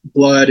like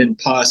blood and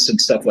pus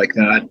and stuff like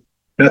that.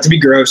 Not to be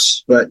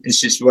gross, but it's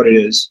just what it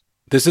is.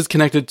 This is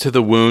connected to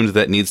the wound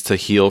that needs to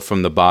heal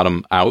from the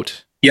bottom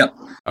out? Yep.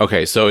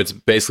 Okay, so it's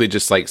basically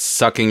just like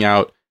sucking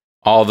out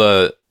all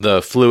the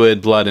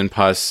fluid, blood, and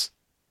pus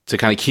to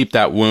kind of keep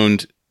that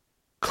wound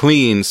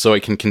clean so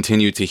it can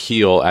continue to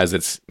heal as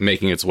it's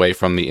making its way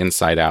from the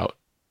inside out.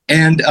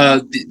 And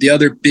the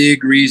other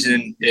big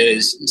reason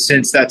is,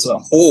 since that's a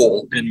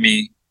hole in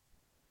me,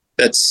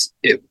 that's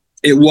it.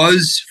 It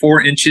was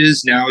 4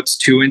 inches. Now it's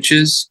 2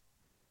 inches.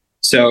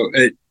 So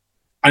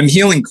I'm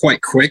healing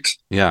quite quick.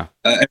 Yeah.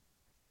 I'm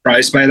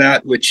surprised by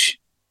that, which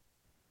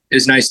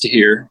is nice to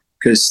hear.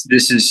 because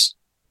this is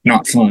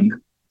not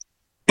fun.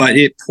 But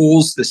it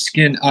pulls the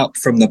skin up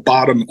from the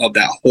bottom of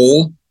that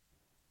hole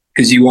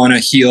because you want to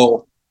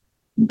heal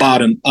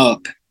bottom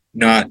up,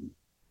 not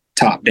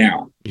top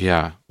down.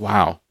 Yeah.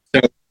 Wow.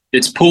 So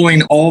it's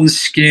pulling all the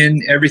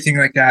skin, everything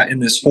like that in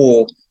this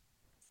hole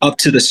up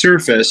to the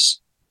surface.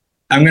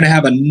 I'm going to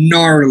have a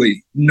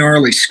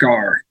gnarly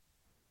scar,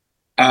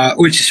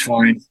 which is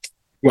fine.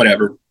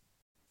 Whatever.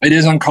 It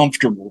is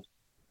uncomfortable.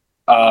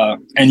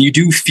 And you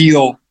do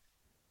feel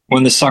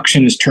when the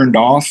suction is turned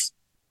off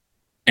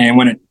and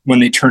when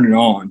they turn it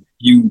on,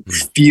 you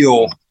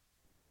feel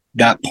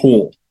that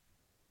pull.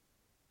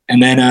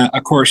 And then,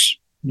 of course,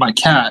 my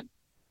cat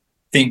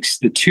thinks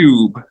the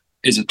tube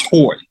is a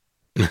toy.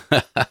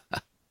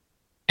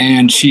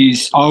 And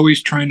she's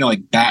always trying to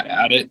like bat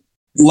at it.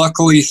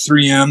 Luckily,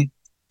 3M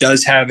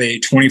does have a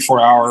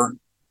 24-hour,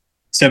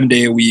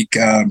 7-day-a-week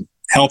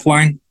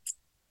helpline.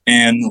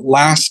 And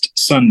last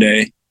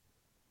Sunday,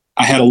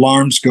 I had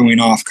alarms going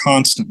off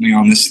constantly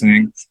on this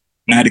thing.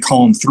 And I had to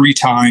call them 3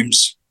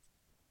 times.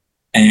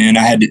 And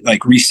I had to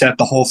like reset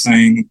the whole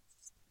thing,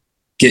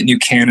 get new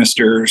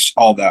canisters,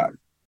 all that.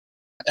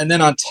 And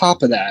then on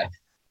top of that,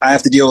 I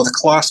have to deal with a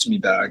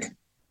colostomy bag.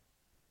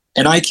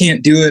 And I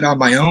can't do it on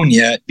my own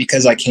yet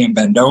because I can't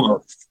bend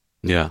over.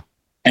 Yeah.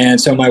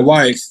 And so my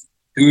wife,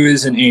 who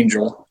is an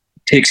angel,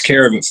 takes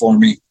care of it for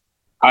me.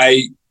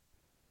 I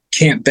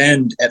can't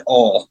bend at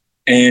all.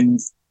 And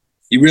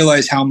you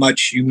realize how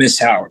much you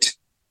miss out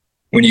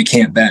when you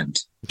can't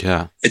bend.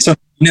 Yeah. It's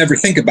something you never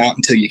think about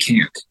until you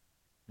can't.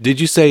 Did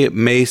you say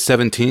May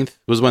 17th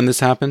was when this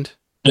happened?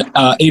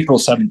 April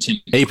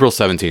 17th. April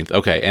 17th.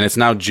 Okay. And it's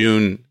now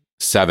June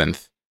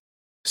 7th.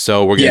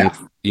 So we're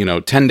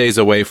getting, 10 days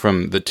away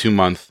from the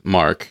 2-month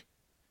mark.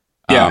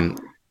 Yeah.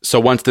 So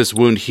once this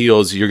wound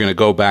heals, you're going to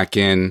go back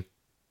in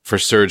for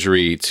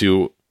surgery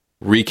to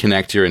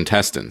reconnect your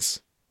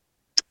intestines.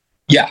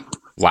 Yeah.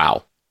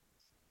 Wow.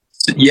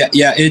 Yeah.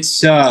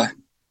 It's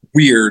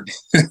weird.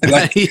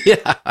 Like,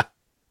 yeah.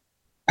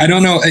 I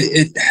don't know.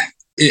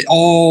 It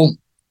all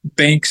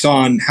banks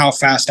on how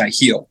fast I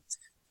heal.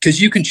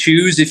 Because you can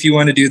choose if you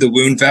want to do the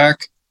wound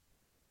vac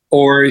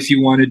or if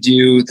you want to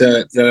do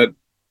the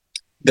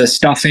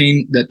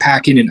stuffing, the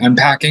packing and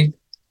unpacking.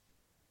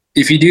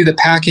 If you do the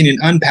packing and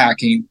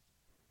unpacking,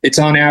 it's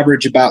on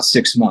average about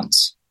 6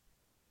 months.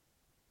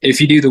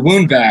 If you do the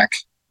wound vac,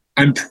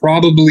 I'm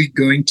probably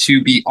going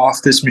to be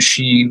off this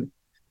machine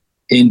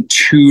in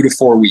 2 to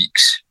 4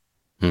 weeks.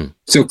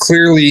 So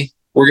clearly,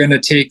 we're going to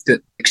take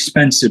the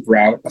expensive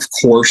route, of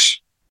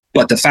course,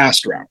 but the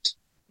fast route.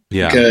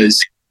 Yeah.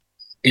 Because,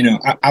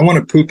 I want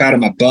to poop out of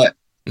my butt.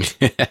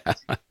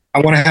 I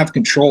want to have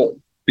control.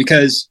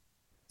 Because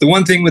the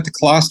one thing with the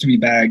colostomy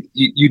bag,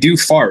 you do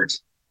fart.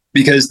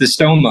 Because the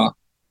stoma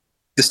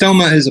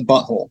is a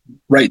butthole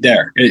right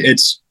there.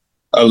 It's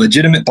a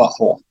legitimate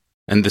butthole.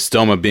 And the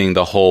stoma being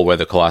the hole where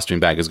the colostomy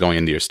bag is going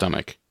into your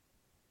stomach.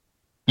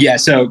 Yeah,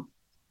 so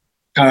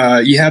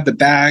you have the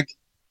bag.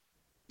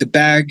 The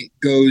bag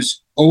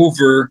goes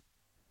over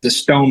the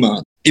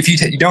stoma. If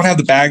you don't have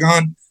the bag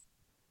on,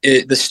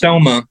 the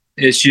stoma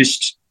is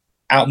just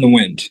out in the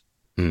wind.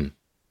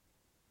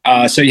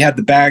 So you have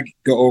the bag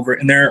go over,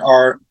 and there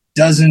are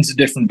dozens of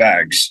different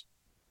bags.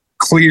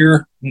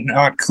 Clear,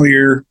 not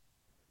clear,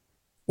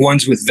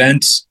 ones with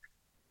vents.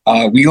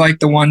 We like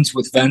the ones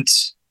with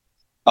vents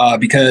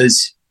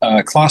because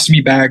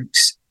colostomy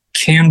bags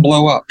can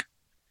blow up.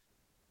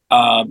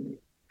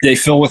 They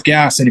fill with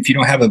gas, and if you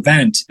don't have a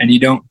vent and you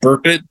don't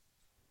burp it,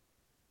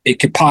 it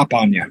could pop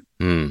on you.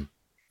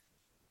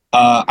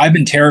 I've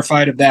been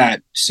terrified of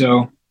that.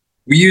 So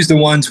we use the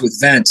ones with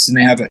vents, and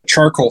they have a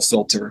charcoal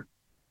filter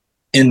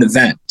in the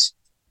vent.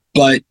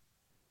 But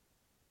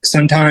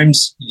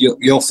sometimes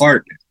you'll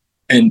fart.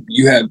 And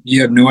you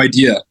have no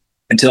idea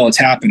until it's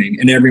happening,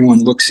 and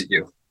everyone looks at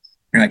you.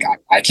 You're like,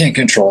 I can't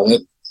control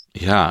it.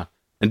 Yeah.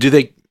 And do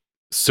they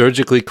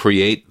surgically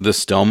create the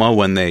stoma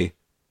when they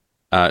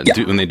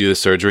do the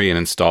surgery and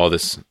install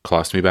this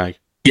colostomy bag?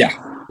 Yeah.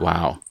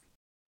 Wow.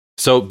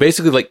 So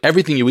basically, like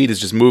everything you eat is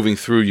just moving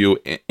through you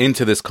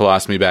into this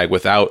colostomy bag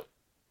without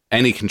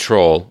any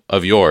control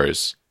of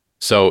yours.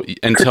 So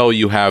until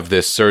you have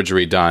this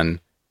surgery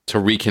done to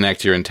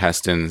reconnect your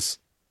intestines,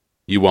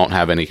 you won't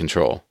have any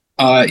control.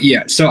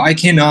 Yeah. So I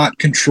cannot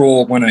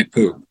control when I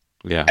poop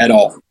at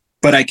all,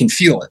 but I can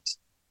feel it.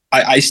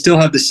 I still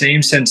have the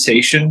same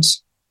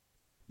sensations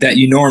that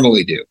you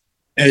normally do.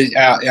 I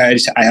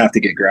have to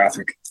get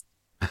graphic.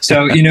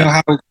 So you know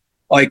how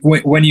like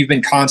when you've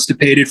been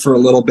constipated for a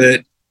little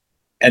bit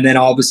and then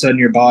all of a sudden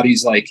your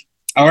body's like,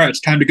 all right,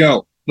 it's time to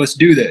go. Let's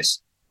do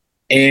this.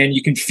 And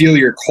you can feel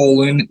your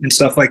colon and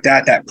stuff like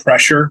that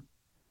pressure.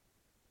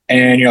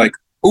 And you're like,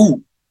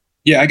 ooh,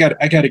 yeah, I got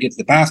to get to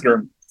the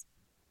bathroom.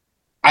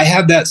 I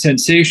have that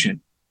sensation,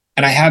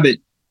 and I have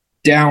it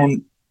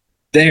down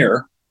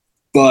there,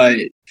 but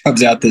it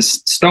comes out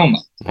this stoma.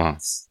 Wow.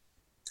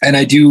 And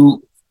I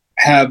do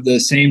have the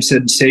same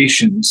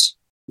sensations.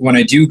 When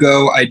I do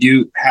go, I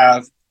do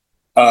have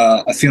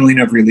a feeling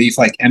of relief,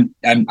 like I'm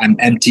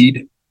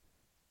emptied,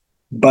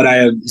 but I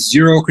have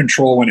zero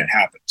control when it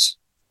happens.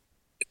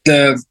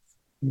 The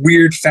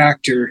weird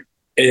factor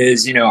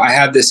is, I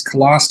have this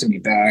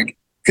colostomy bag,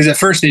 because at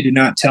first they did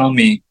not tell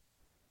me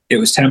it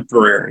was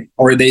temporary,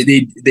 or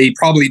they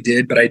probably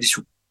did, but I just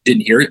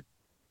didn't hear it.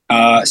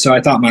 So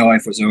I thought my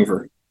life was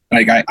over.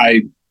 Like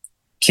I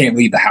can't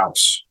leave the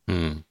house,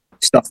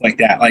 stuff like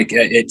that. Like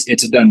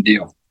it's a done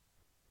deal.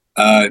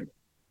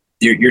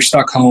 You're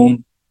stuck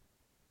home,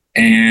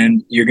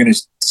 and you're going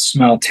to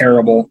smell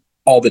terrible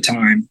all the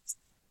time,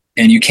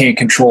 and you can't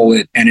control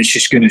it, and it's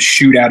just going to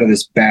shoot out of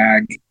this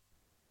bag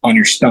on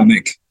your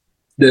stomach.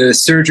 The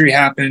surgery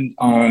happened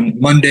on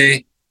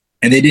Monday,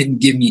 and they didn't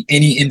give me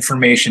any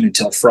information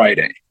until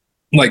Friday,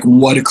 like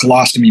what a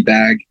colostomy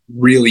bag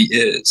really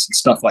is and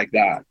stuff like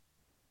that.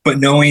 But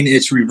knowing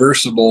it's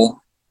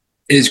reversible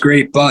is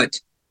great. But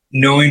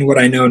knowing what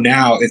I know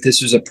now, if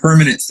this was a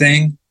permanent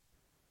thing,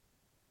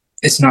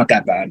 it's not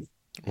that bad.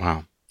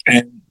 Wow.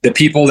 And the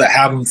people that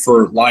have them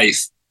for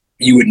life,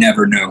 you would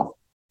never know.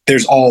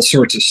 There's all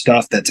sorts of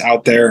stuff that's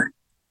out there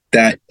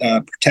that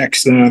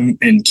protects them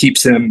and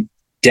keeps them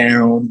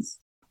down.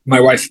 My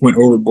wife went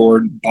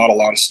overboard and bought a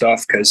lot of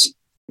stuff because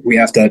we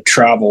have to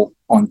travel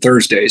on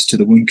Thursdays to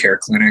the wound care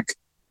clinic.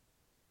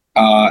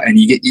 And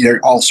you get either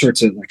all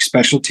sorts of like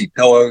specialty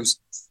pillows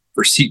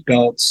for seat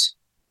belts,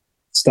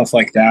 stuff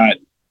like that.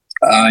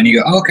 And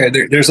you go, okay,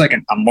 there's like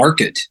a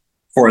market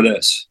for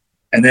this.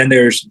 And then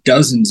there's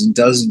dozens and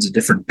dozens of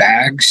different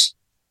bags.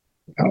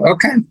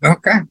 Okay.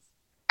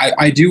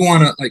 I do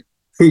want to like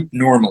poop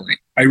normally.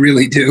 I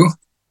really do.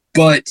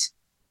 But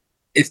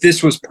if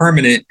this was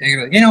permanent,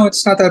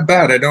 it's not that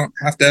bad. I don't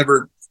have to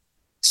ever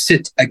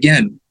sit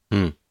again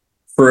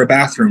for a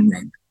bathroom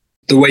run.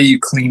 The way you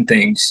clean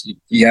things,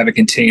 you have a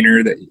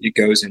container that it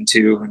goes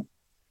into and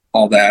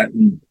all that.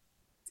 And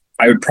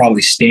I would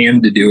probably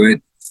stand to do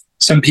it.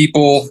 Some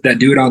people that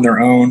do it on their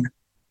own,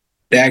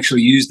 they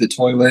actually use the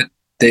toilet.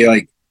 They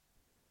like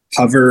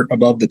hover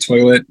above the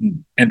toilet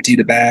and empty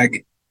the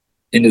bag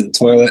into the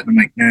toilet. I'm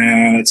like,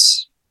 nah,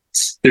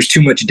 there's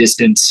too much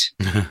distance.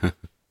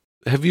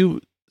 Have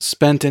you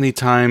spent any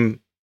time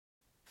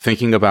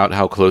thinking about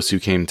how close you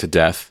came to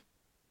death?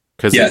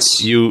 Because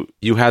yes, you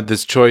had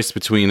this choice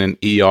between an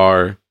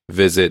ER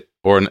visit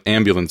or an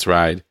ambulance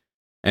ride,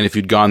 and if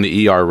you'd gone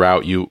the ER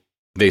route,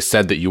 they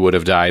said that you would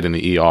have died in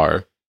the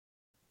ER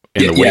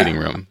in the waiting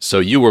room. So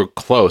you were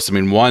close. I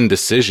mean, one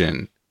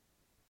decision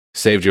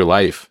saved your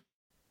life.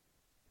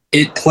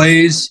 It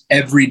plays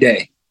every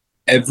day.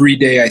 Every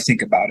day I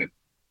think about it.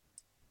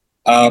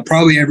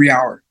 Probably every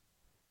hour.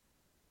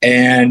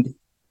 And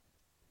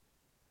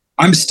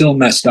I'm still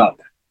messed up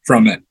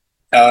from it.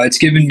 It's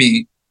given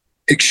me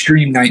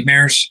extreme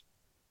nightmares,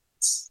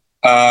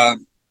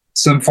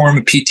 some form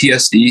of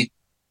PTSD.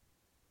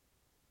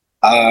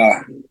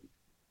 And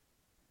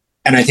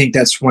I think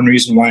that's one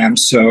reason why I'm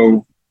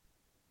so,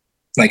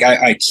 like,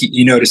 I keep,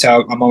 you notice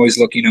how I'm always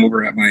looking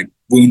over at my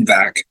wound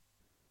vac.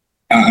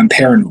 I'm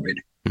paranoid.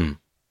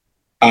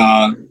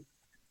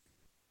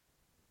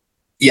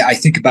 Yeah, I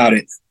think about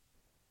it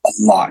a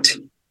lot.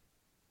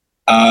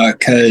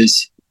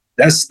 Because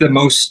that's the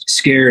most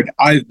scared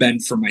I've been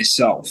for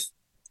myself.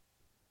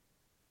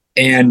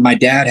 And my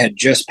dad had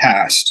just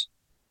passed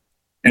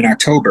in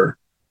October,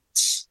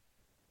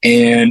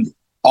 and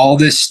all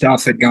this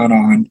stuff had gone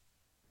on.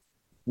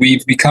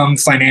 We've become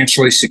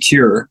financially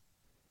secure.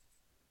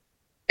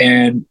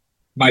 And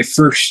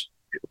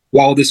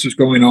while this was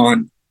going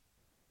on,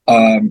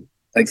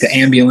 like the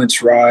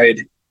ambulance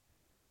ride,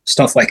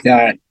 stuff like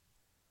that,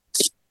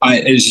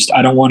 I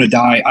don't want to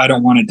die. I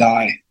don't want to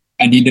die.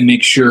 I need to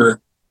make sure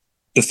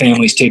the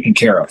family's taken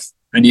care of.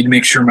 I need to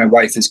make sure my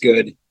wife is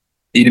good.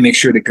 I need to make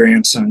sure the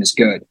grandson is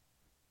good.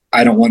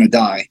 I don't want to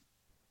die.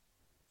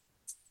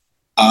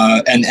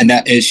 And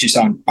that is just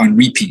on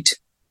repeat.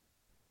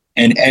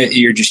 And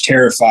you're just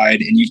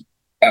terrified.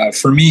 And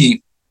for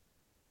me,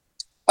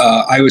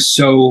 I was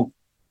so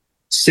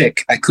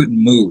sick, I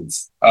couldn't move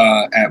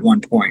at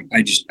one point.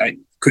 I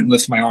couldn't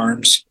lift my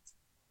arms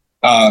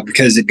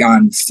because it'd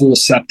gone full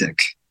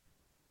septic,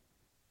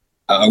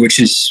 which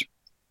is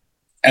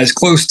as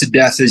close to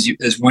death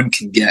as one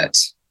can get.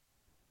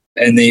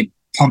 And they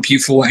pump you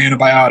full of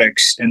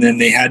antibiotics, and then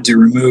they had to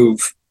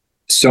remove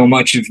so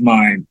much of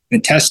my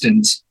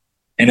intestines.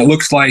 And it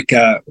looks like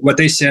what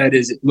they said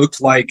is it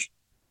looked like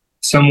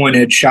someone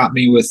had shot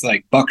me with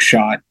like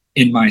buckshot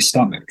in my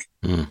stomach.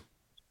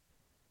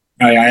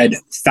 I had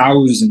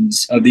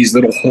thousands of these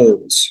little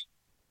holes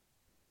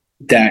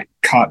that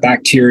caught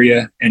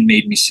bacteria and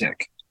made me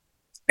sick.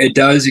 It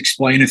does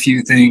explain a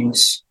few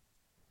things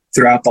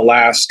throughout the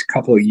last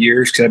couple of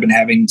years because I've been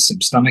having some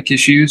stomach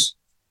issues,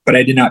 but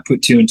I did not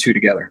put two and two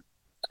together.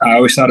 I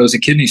always thought it was a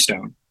kidney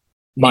stone.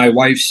 My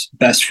wife's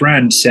best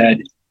friend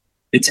said,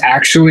 it's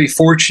actually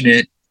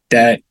fortunate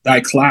that I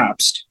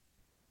collapsed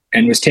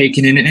and was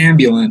taken in an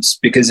ambulance,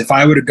 because if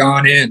I would have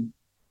gone in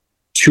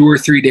 2 or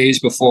 3 days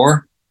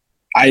before,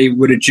 I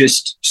would have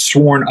just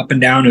sworn up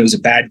and down it was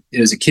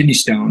a kidney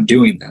stone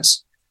doing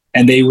this.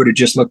 And they would have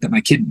just looked at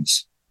my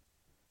kidneys.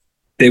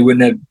 They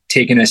wouldn't have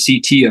taken a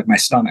CT of my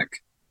stomach.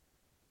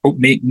 I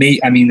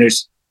mean,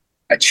 there's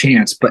a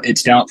chance, but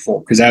it's doubtful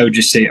because I would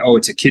just say, oh,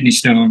 it's a kidney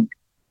stone.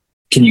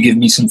 Can you give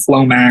me some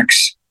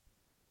Flomax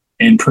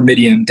and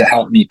Primidium to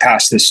help me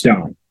pass this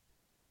stone?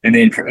 And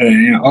then,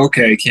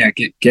 okay, can't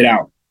get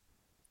out.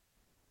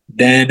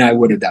 Then I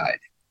would have died.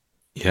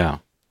 Yeah.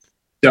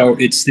 So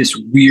it's this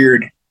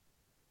weird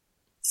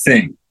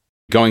thing.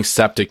 Going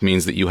septic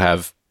means that you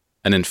have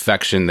an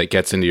infection that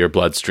gets into your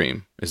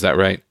bloodstream. Is that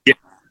right? Yeah.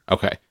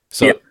 Okay.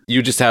 So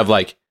you just have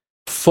like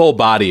full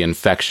body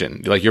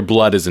infection. Like your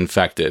blood is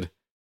infected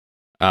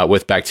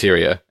with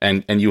bacteria,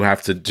 and you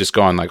have to just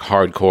go on like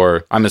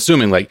hardcore, I'm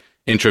assuming like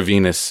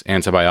intravenous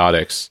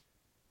antibiotics,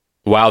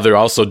 while they're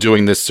also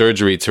doing this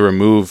surgery to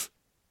remove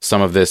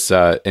some of this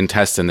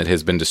intestine that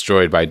has been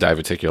destroyed by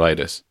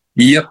diverticulitis.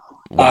 Yep.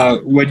 Wow.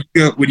 When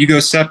you go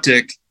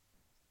septic,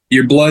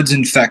 your blood's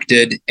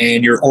infected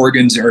and your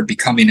organs are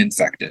becoming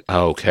infected.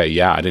 Okay.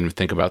 Yeah. I didn't even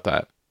think about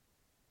that.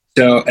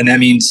 So, and that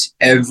means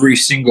every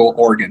single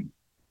organ.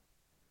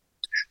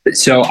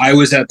 So I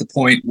was at the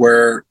point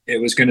where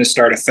it was going to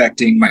start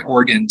affecting my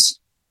organs,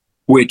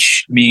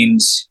 which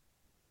means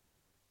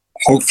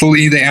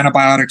hopefully the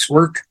antibiotics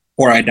work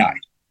or I die.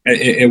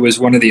 It was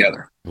one or the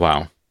other.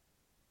 Wow.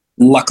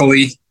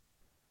 Luckily,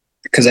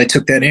 because I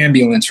took that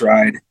ambulance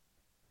ride,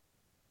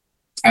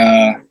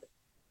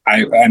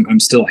 I'm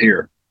still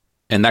here.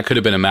 And that could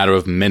have been a matter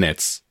of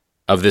minutes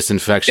of this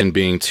infection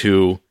being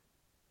too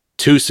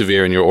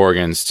severe in your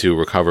organs to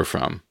recover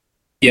from.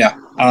 Yeah.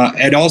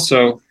 And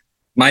also,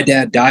 my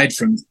dad died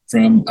from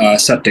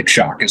septic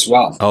shock as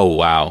well. Oh,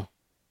 wow.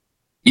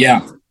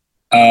 Yeah.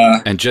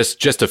 And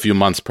just a few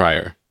months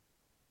prior.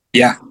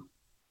 Yeah.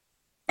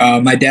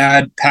 My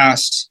dad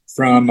passed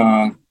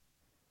from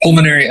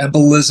pulmonary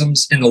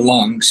embolisms in the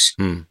lungs,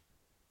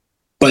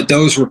 but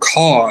those were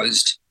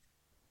caused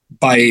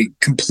by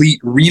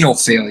complete renal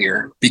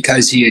failure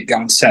because he had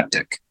gone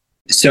septic.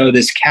 So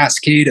this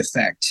cascade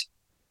effect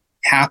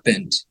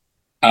happened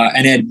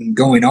and had been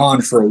going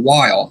on for a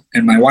while.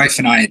 And my wife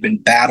and I had been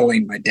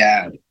battling my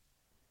dad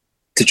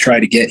to try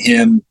to get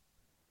him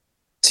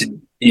to,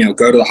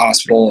 go to the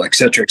hospital, et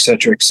cetera, et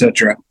cetera, et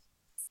cetera.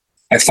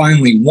 I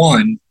finally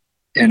won,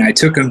 and I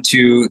took him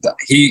to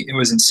he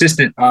was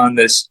insistent on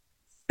this.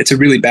 It's a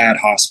really bad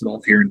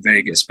hospital here in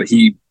Vegas, but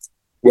he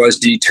was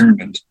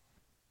determined,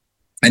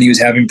 and he was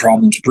having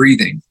problems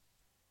breathing.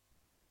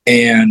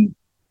 And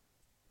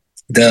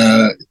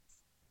the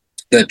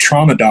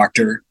trauma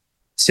doctor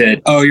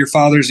said, "Oh, your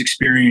father's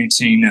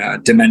experiencing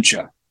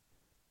dementia."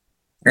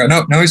 I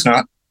go, no, he's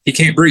not. He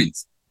can't breathe.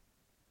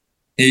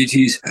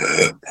 He's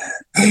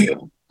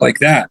like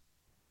that.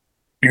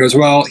 He goes,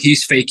 "Well,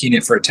 he's faking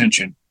it for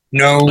attention."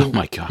 No, oh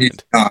my God. He's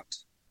not.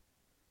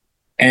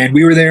 And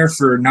we were there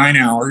for 9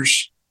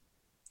 hours,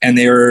 and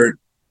they were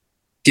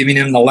giving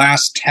him the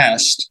last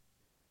test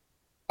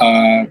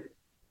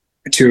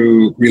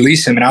to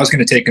release him. And I was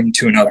going to take him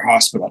to another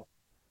hospital.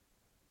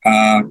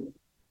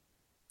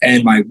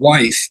 And my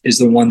wife is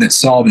the one that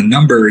saw the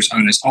numbers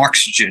on his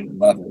oxygen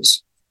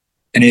levels.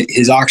 And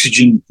his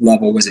oxygen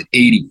level was at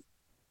 80,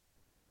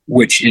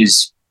 which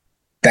is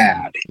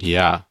bad.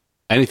 Yeah.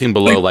 Anything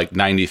below like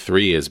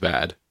 93 is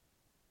bad.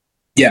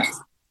 Yeah.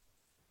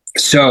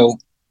 So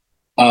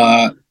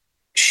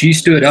she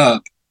stood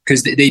up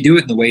because they do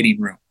it in the waiting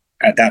room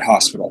at that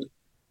hospital.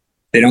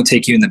 They don't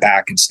take you in the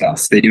back and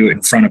stuff. They do it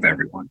in front of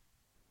everyone.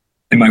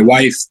 And my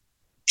wife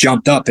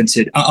jumped up and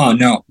said,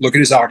 no, look at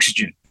his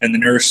oxygen. And the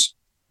nurse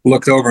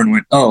looked over and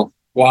went, "Oh,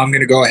 well, I'm going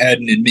to go ahead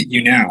and admit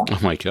you now." Oh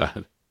my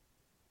God.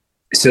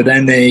 So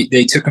then they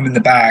took him in the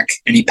back,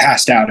 and he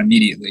passed out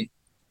immediately.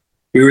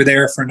 We were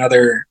there for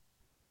another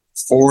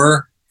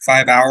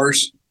 4-5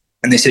 hours,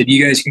 and they said,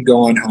 "You guys can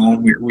go on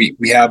home.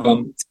 We have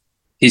him.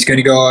 He's going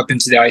to go up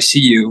into the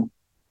ICU."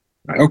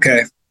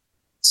 Okay.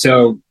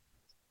 So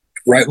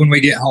right when we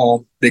get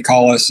home, they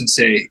call us and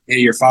say, "Hey,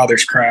 your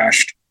father's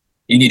crashed.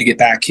 You need to get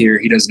back here.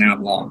 He doesn't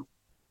have long."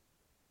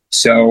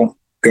 So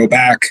go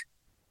back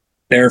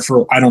there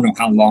for, I don't know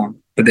how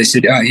long, but they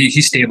said,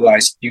 he's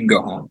stabilized. You can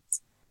go home.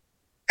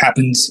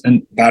 Happens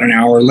about an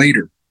hour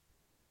later.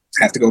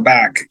 I have to go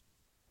back.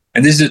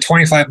 And this is a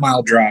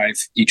 25-mile drive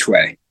each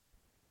way.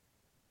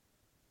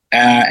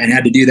 And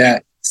had to do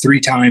that 3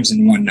 times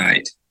in one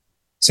night.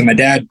 So my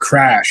dad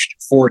crashed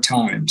 4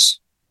 times.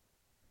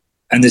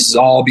 And this is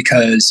all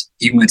because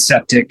he went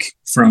septic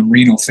from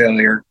renal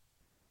failure,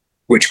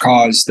 which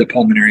caused the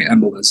pulmonary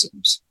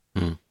embolisms.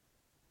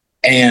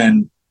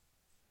 And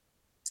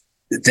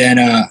then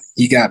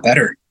he got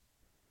better.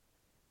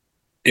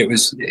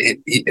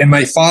 And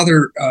my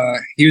father,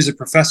 he was a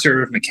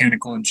professor of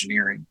mechanical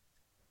engineering,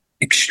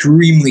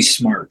 extremely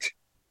smart,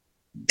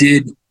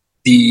 did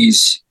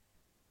these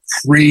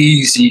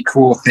crazy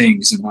cool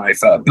things in life,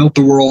 built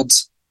the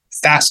world's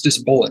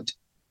fastest bullet,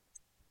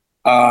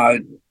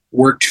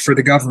 worked for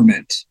the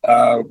government,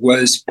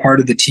 was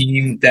part of the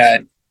team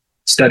that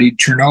studied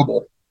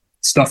Chernobyl,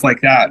 stuff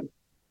like that.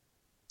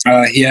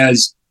 He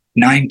has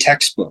 9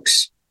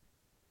 textbooks.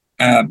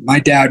 My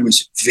dad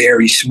was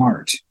very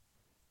smart.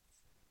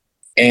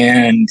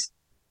 And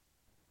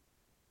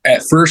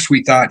at first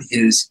we thought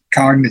his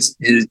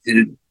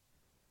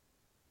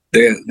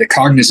the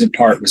cognizant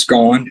part was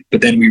gone,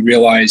 but then we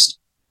realized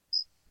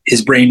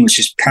his brain was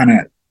just kind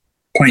of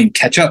playing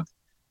catch up.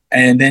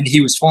 And then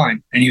he was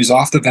fine, and he was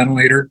off the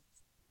ventilator.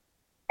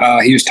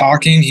 He was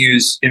talking, he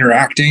was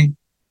interacting.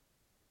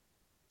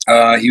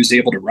 He was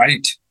able to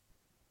write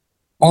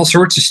all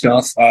sorts of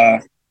stuff.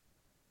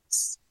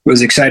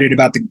 Was excited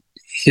about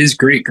his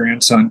great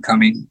grandson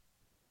coming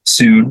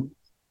soon.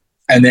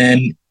 And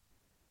then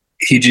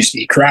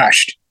he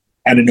crashed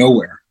out of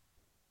nowhere.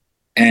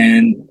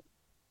 And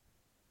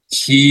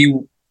he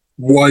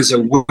was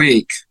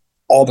awake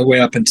all the way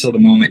up until the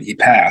moment he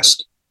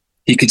passed.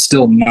 He could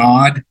still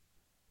nod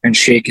and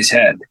shake his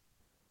head.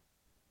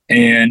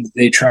 And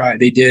they tried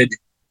to do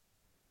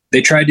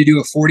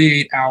a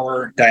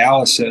 48-hour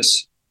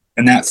dialysis,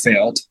 and that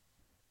failed.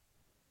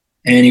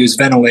 And he was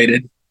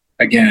ventilated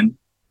again,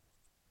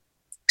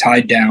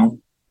 tied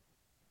down.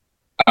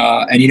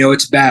 And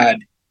it's bad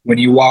when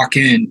you walk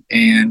in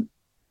and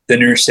the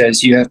nurse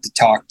says you have to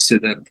talk to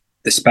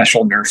the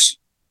special nurse.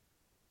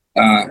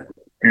 You're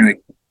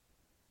like,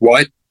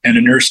 what? And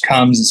a nurse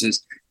comes and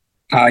says,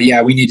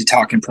 yeah, we need to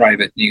talk in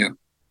private. And you go,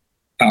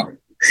 oh,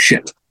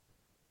 shit.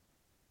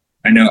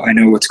 I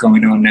know what's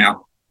going on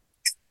now.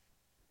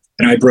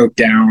 And I broke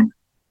down.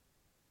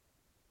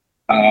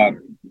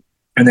 And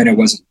then it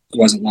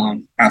wasn't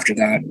long after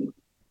that.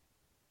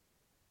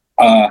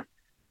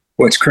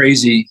 What's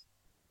crazy,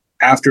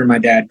 after my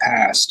dad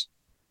passed,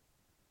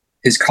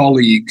 his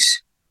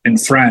colleagues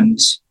and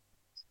friends,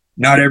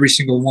 not every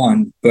single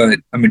one, but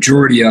a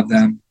majority of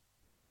them,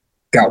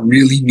 got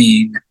really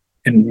mean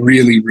and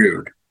really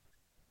rude.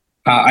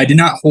 I did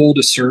not hold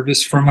a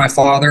service for my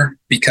father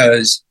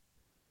because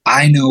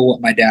I know what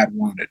my dad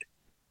wanted.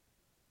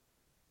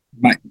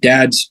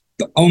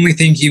 The only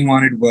thing he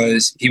wanted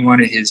was he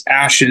wanted his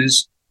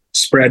ashes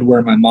spread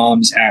where my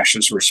mom's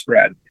ashes were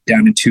spread,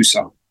 down in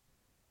Tucson.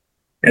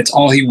 That's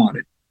all he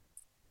wanted.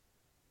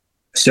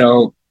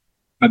 So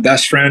my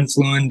best friend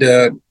flew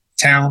into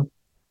town.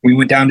 We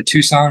went down to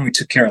Tucson. We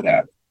took care of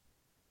that.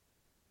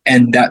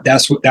 And that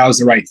was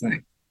the right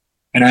thing.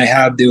 And I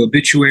have the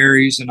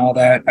obituaries and all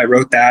that. I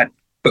wrote that.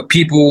 But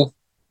people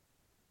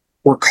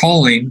were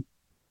calling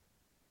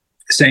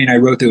saying I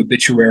wrote the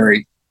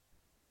obituary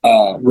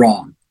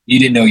wrong. You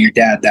didn't know your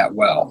dad that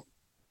well.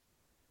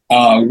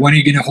 When are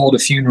you going to hold a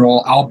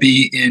funeral? I'll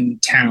be in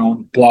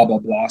town, blah, blah,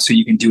 blah, so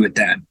you can do it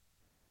then.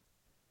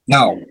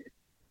 No.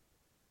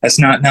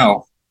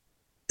 No.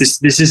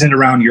 This isn't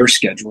around your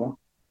schedule.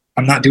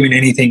 I'm not doing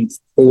anything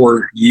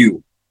for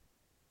you.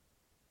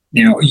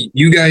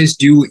 You guys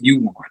do what you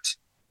want.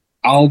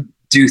 I'll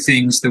do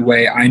things the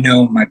way I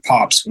know my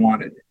pops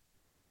wanted.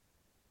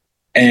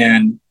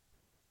 And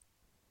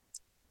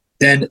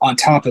then on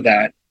top of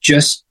that,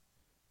 just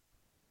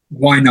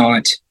why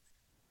not?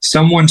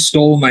 Someone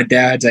stole my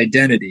dad's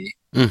identity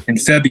in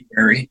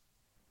February.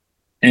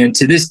 And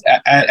to this,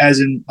 as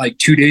in like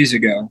 2 days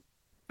ago,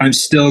 I'm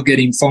still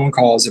getting phone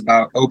calls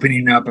about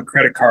opening up a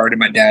credit card in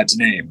my dad's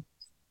name.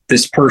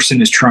 This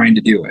person is trying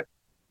to do it.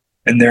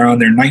 And they're on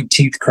their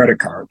 19th credit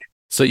card.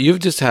 So you've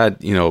just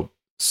had,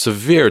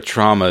 severe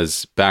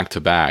traumas back to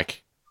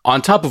back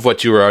on top of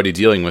what you were already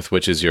dealing with,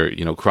 which is your,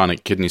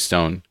 chronic kidney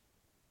stone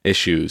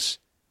issues.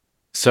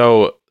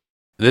 So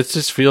this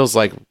just feels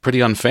like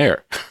pretty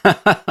unfair.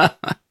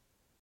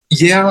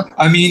 Yeah.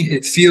 I mean,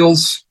 it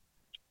feels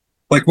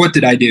like, what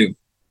did I do?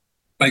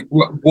 Like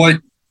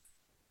what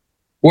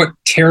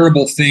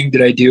terrible thing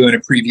did I do in a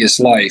previous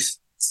life?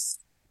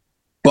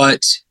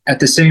 But at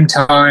the same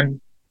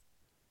time,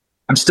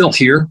 I'm still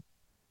here.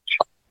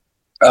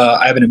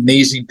 I have an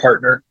amazing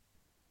partner.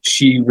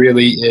 She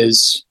really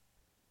is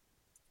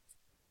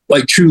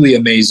like truly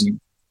amazing.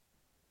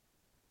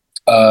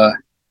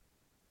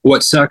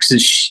 What sucks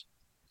is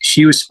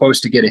she was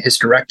supposed to get a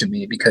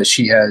hysterectomy because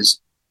she's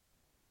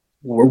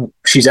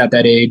at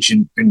that age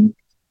and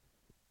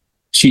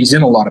she's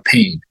in a lot of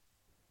pain.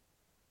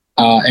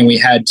 And we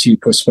had to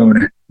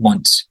postpone it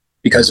once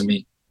because of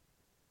me.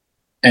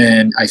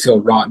 And I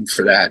feel rotten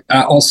for that.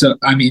 Also,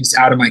 I mean, it's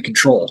out of my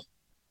control.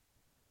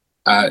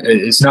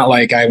 It's not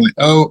like I went,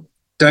 oh,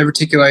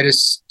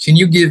 diverticulitis, can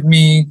you give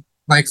me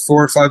like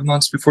 4 or 5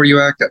 months before you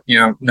act?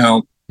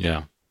 No.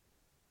 Yeah.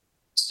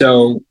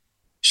 So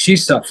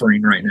she's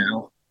suffering right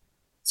now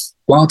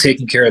while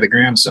taking care of the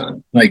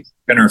grandson, like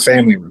in our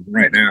family room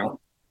right now.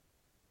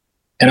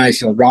 And I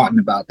feel rotten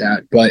about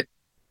that, but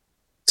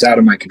it's out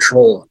of my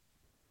control.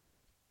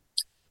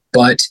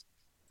 But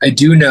I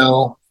do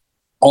know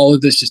all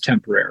of this is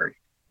temporary.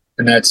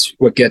 And that's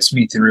what gets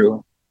me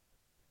through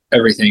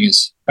everything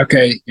is,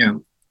 okay,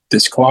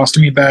 this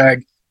colostomy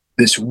bag,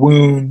 this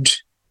wound,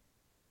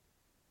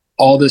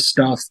 all this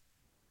stuff,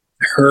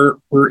 her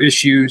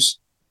issues,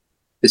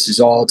 this is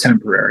all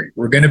temporary.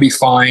 We're going to be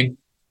fine.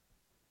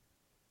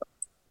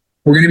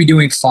 We're going to be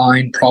doing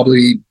fine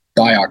probably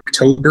by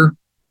October.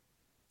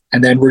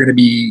 And then we're going to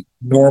be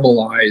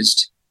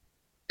normalized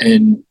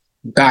and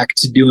back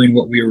to doing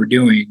what we were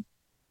doing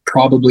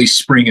probably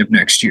spring of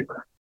next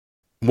year.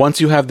 Once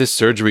you have this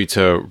surgery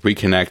to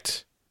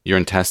reconnect your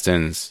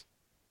intestines,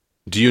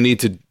 do you need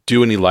to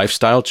do any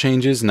lifestyle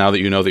changes now that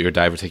you know that your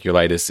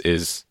diverticulitis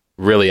is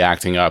really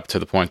acting up to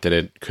the point that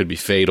it could be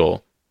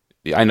fatal?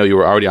 I know you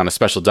were already on a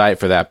special diet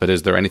for that, but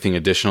is there anything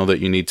additional that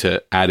you need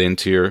to add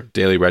into your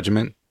daily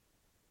regimen?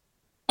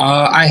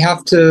 I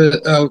have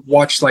to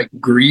watch like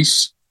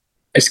grease.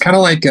 It's kind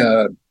of like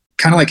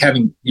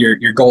having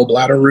your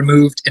gallbladder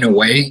removed in a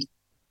way.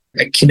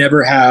 I can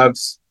never have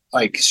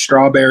like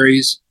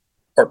strawberries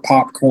or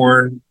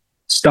popcorn,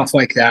 stuff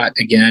like that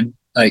again.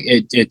 Like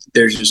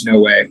there's just no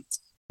way.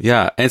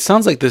 Yeah, and it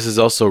sounds like this has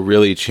also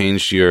really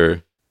changed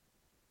your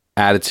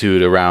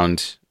attitude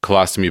around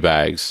colostomy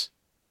bags.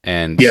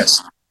 And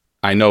yes,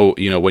 I know,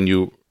 when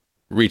you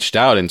reached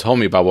out and told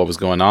me about what was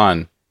going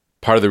on,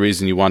 part of the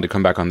reason you wanted to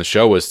come back on the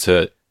show was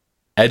to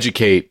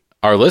educate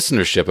our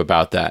listenership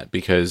about that,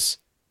 because,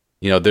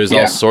 there's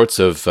all sorts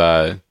of,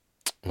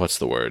 what's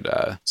the word?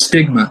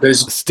 Stigma.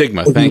 There's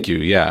stigma. Thank you.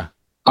 Yeah.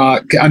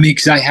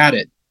 Because I had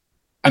it.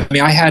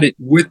 I had it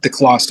with the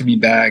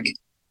colostomy bag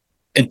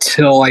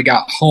until I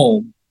got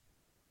home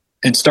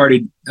and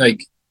started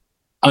like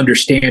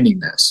understanding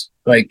this.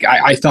 Like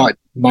I thought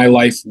my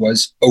life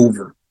was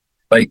over.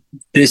 Like,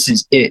 this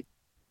is it.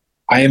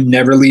 I am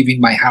never leaving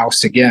my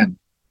house again.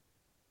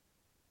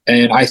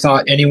 And I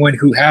thought anyone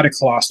who had a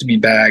colostomy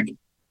bag,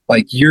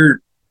 like, you're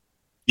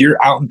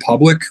out in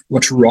public.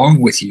 What's wrong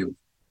with you?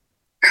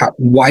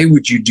 Why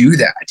would you do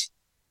that?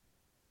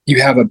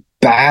 You have a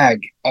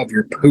bag of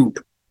your poop.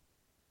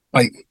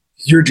 Like,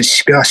 you're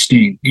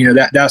disgusting.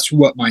 That's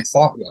what my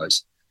thought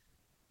was.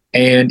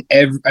 And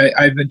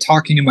I've been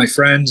talking to my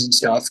friends and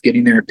stuff,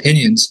 getting their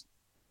opinions.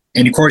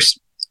 And of course,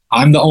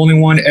 I'm the only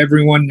one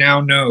everyone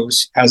now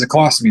knows has a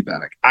colostomy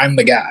bag. I'm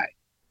the guy.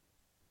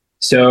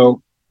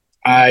 So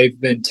I've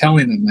been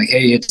telling them, like,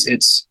 hey,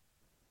 it's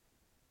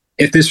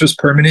if this was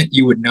permanent,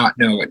 you would not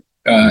know it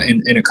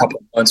in a couple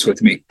of months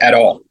with me at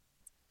all.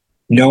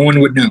 No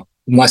one would know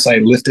unless I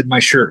lifted my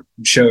shirt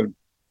and showed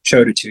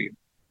it to you.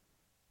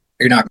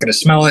 You're not going to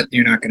smell it.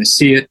 You're not going to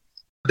see it.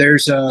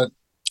 There's a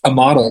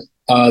model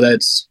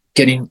that's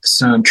getting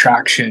some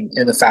traction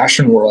in the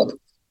fashion world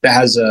that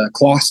has a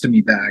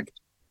colostomy bag,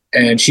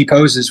 and she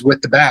poses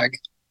with the bag.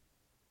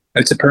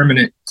 It's a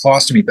permanent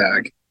colostomy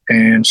bag,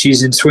 and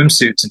she's in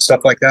swimsuits and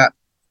stuff like that.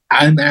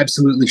 I'm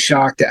absolutely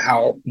shocked at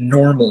how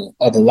normal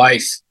of a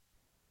life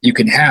you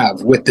can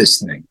have with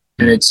this thing.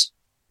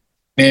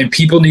 And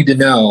people need to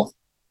know,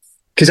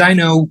 because I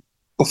know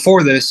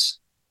before this,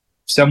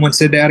 someone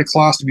said they had a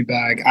colostomy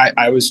bag.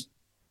 I was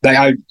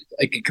like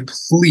a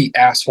complete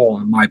asshole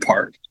on my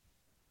part.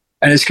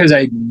 And it's because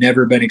I'd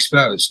never been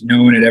exposed.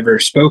 No one had ever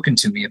spoken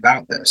to me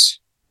about this.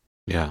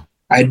 Yeah.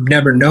 I'd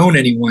never known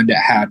anyone that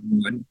had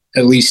one,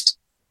 at least,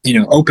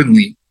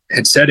 openly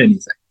had said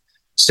anything.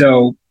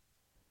 So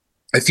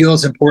I feel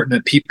it's important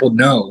that people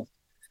know,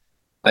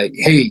 like,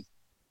 hey,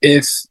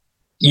 if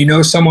you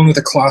know someone with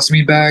a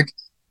colostomy bag,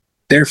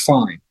 they're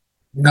fine.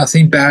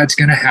 Nothing bad's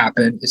going to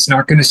happen. It's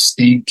not going to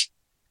stink.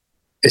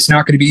 It's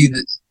not going to be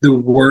the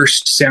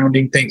worst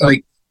sounding thing.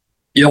 Like,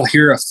 you'll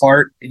hear a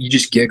fart and you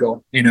just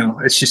giggle.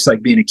 It's just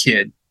like being a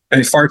kid.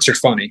 Farts are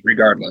funny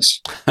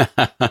regardless.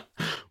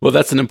 Well,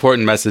 that's an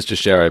important message to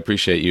share. I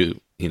appreciate you,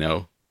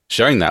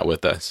 sharing that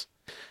with us.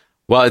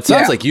 Well, it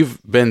sounds like you've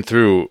been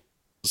through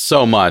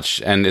so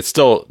much and it's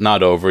still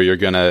not over. You're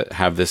going to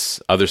have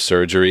this other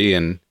surgery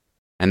and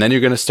then you're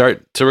going to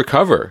start to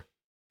recover.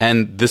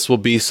 And this will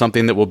be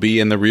something that will be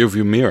in the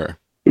rearview mirror.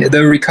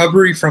 The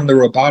recovery from the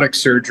robotic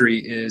surgery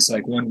is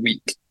like 1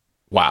 week.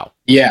 Wow.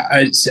 Yeah.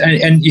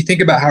 And you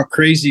think about how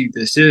crazy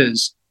this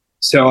is.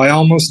 So I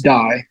almost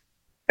die.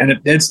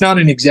 And it's not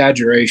an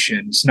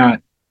exaggeration. It's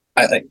not,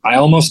 I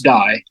almost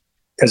die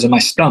because of my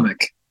stomach.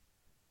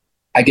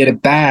 I get a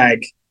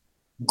bag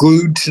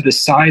glued to the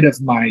side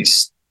of my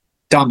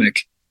stomach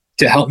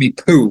to help me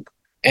poop.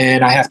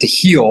 And I have to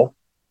heal.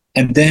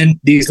 And then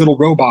these little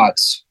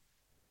robots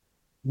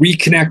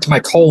reconnect my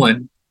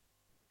colon.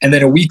 And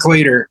then a week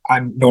later,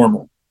 I'm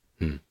normal.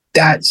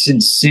 That's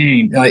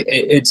insane. Like,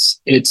 it's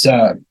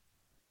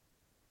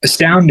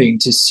astounding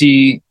to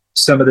see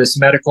some of this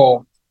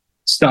medical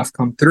stuff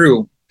come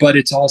through, but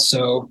it's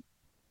also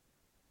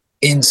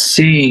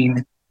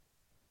insane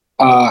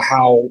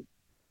how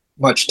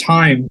much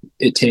time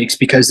it takes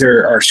because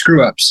there are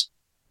screw ups,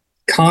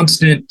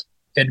 constant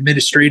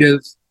administrative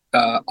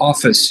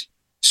office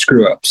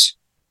screw ups,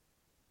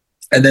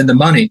 and then the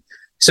money.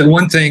 So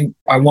one thing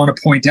I want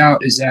to point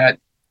out is that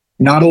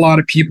not a lot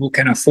of people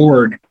can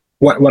afford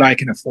what I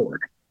can afford.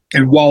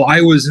 And while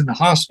I was in the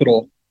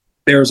hospital,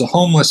 there was a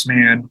homeless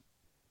man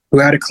who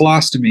had a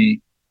colostomy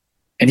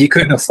and he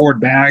couldn't afford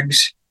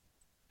bags.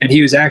 And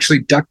he was actually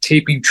duct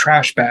taping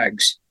trash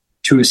bags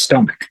to his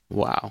stomach.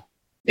 Wow.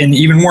 And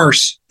even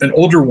worse, an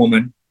older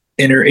woman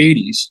in her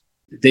 80s,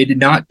 they did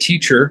not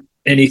teach her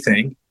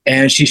anything.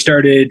 And she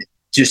started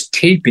just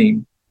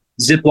taping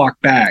Ziploc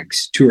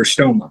bags to her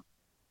stoma,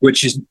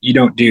 which is, you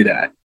don't do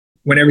that.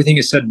 When everything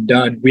is said and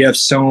done, we have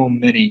so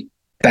many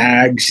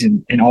bags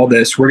and all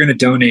this. We're going to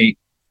donate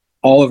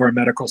all of our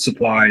medical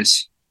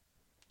supplies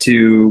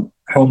to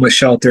homeless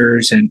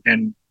shelters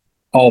and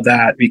all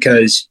that,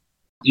 because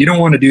you don't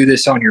want to do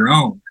this on your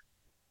own.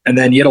 And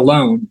then yet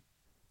alone,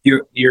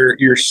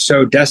 you're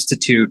so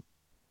destitute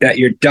that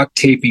you're duct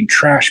taping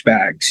trash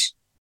bags.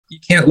 You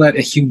can't let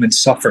a human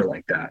suffer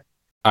like that.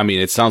 I mean,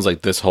 it sounds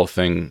like this whole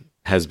thing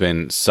has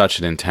been such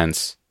an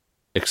intense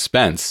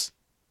expense.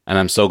 And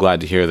I'm so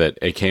glad to hear that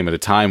it came at a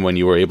time when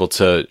you were able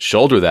to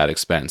shoulder that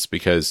expense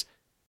because,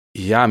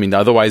 yeah, I mean,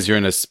 otherwise you're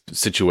in a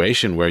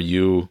situation where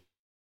you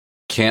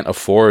can't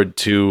afford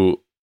to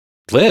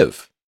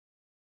live.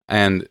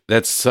 And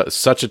that's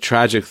such a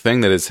tragic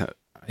thing that is,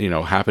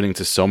 happening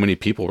to so many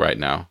people right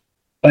now.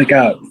 Like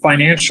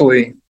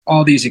financially,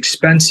 all these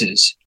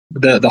expenses,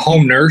 the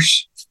home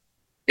nurse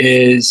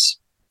is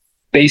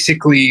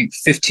basically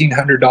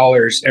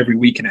 $1,500 every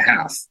week and a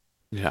half.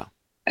 Yeah.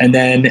 And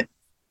then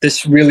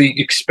this really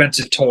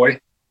expensive toy,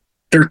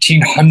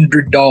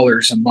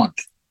 $1,300 a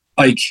month.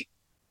 Like,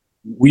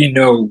 we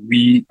know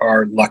we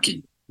are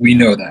lucky. We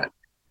know that.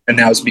 And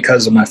that was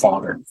because of my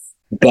father.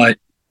 But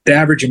the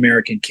average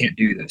American can't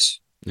do this.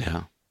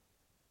 Yeah.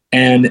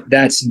 And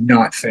that's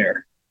not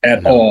fair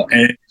at all.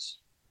 And it's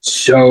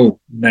so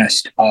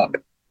messed up.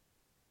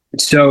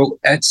 So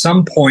at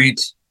some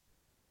point,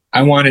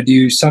 I want to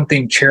do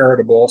something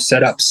charitable,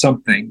 set up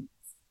something,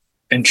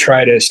 and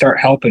try to start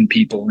helping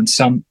people in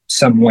some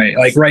way.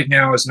 Like right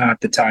now is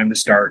not the time to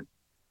start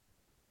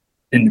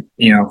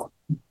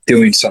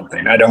doing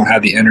something. I don't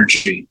have the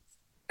energy.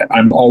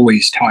 I'm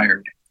always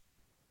tired.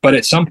 But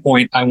at some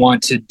point, I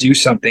want to do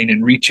something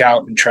and reach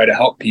out and try to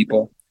help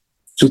people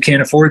who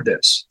can't afford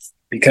this,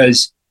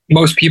 because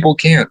most people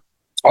can't.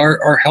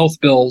 Our health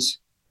bills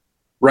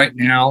right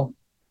now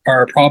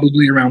are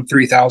probably around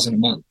 $3,000 a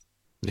month.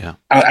 Yeah,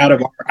 out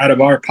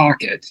of our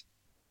pocket.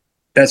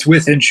 That's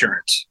with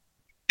insurance.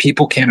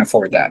 People can't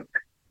afford that.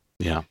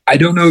 Yeah, I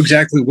don't know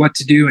exactly what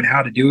to do and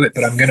how to do it,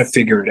 but I'm going to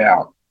figure it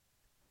out.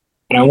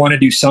 And I want to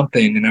do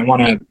something, and I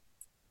want to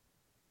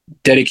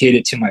dedicate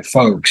it to my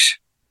folks.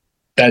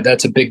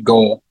 That's a big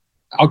goal.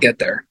 I'll get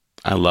there.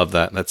 I love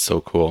that. That's so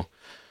cool.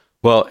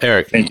 Well,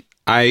 Erik,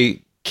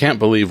 I can't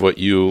believe what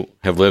you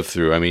have lived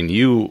through. I mean,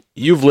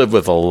 you've lived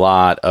with a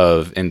lot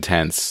of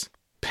intense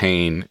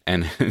pain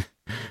and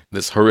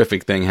this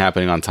horrific thing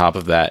happening on top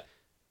of that.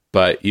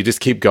 But you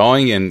just keep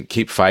going and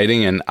keep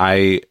fighting, and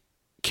I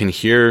can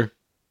hear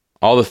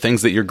all the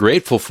things that you're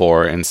grateful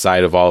for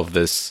inside of all of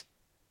this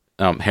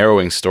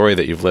harrowing story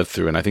that you've lived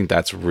through. And I think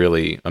that's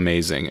really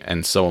amazing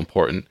and so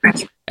important.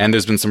 And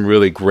there's been some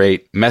really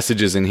great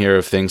messages in here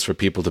of things for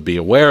people to be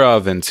aware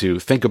of and to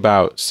think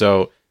about.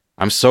 So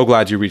I'm so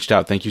glad you reached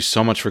out. Thank you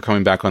so much for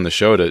coming back on the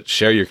show to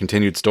share your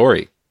continued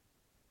story.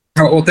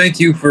 Oh, well, thank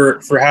you for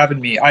having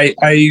me. I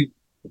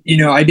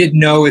didn't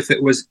know if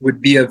it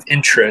would be of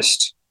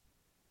interest,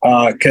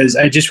 because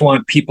I just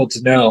want people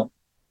to know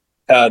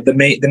the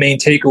main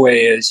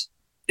takeaway is,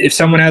 if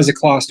someone has a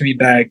colostomy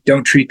bag,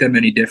 don't treat them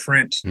any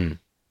different.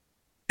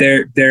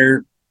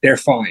 They're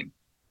fine.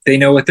 They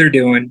know what they're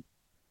doing.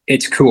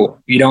 It's cool.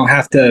 You don't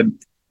have to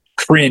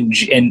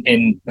cringe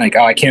and like,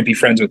 oh, I can't be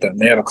friends with them.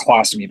 They have a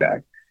colostomy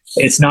bag.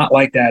 It's not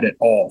like that at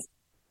all.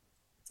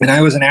 And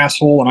I was an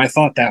asshole, and I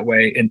thought that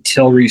way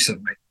until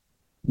recently.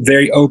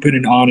 Very open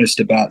and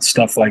honest about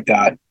stuff like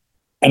that.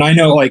 And I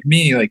know, like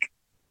me, like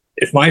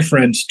if my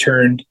friends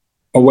turned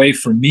away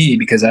from me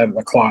because I have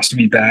a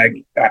colostomy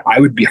bag,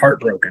 I would be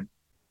heartbroken.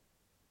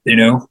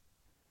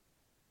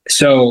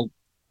 So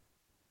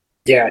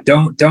yeah,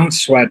 don't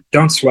sweat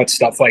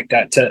stuff like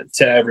that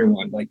to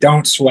everyone. Like,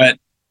 don't sweat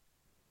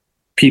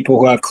people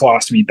who have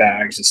colostomy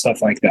bags and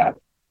stuff like that.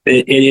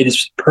 It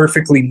is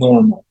perfectly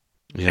normal.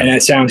 Yeah. And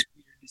that sounds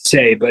weird to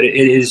say, but it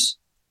is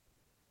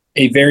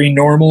a very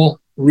normal,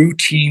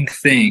 routine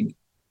thing.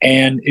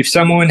 And if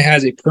someone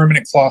has a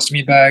permanent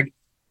colostomy bag,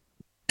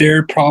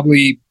 they're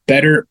probably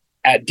better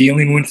at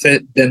dealing with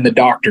it than the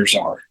doctors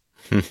are.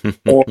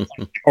 or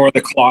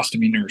the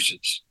colostomy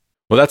nurses.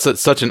 Well, that's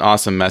such an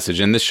awesome message.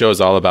 And this show is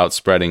all about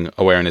spreading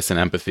awareness and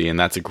empathy. And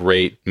that's a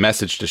great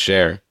message to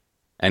share.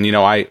 And,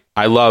 I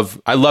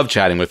love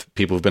chatting with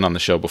people who've been on the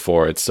show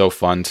before. It's so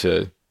fun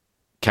to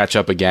catch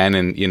up again.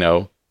 And,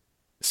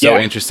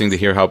 interesting to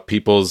hear how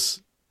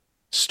people's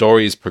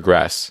stories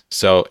progress.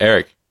 So,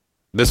 Erik,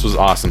 this was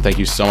awesome. Thank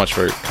you so much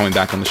for coming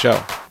back on the show.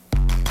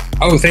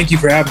 Oh, thank you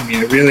for having me.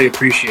 I really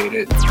appreciate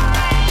it.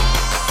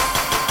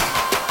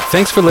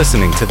 Thanks for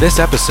listening to this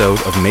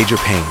episode of Major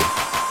Pain.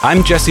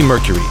 I'm Jesse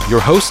Mercury, your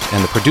host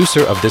and the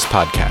producer of this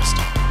podcast.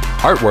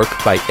 Artwork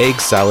by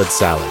Egg Salad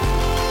Salad.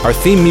 Our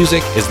theme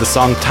music is the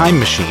song Time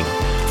Machine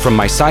from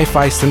my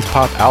sci-fi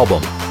synth-pop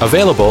album,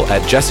 available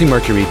at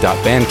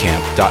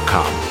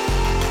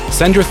jessemercury.bandcamp.com.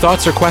 Send your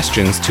thoughts or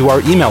questions to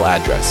our email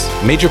address,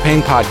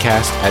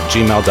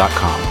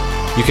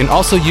 majorpainpodcast@gmail.com. You can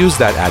also use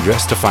that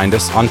address to find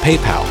us on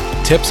PayPal.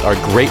 Tips are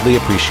greatly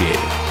appreciated.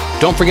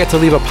 Don't forget to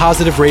leave a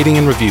positive rating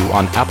and review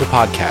on Apple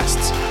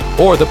Podcasts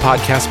or the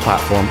podcast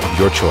platform of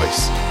your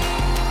choice.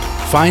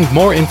 Find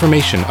more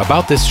information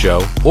about this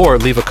show or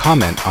leave a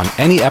comment on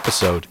any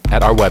episode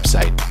at our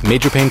website,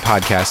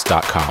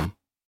 majorpainpodcast.com.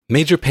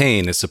 Major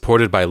Pain is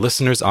supported by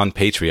listeners on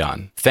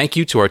Patreon. Thank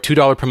you to our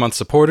 $2 per month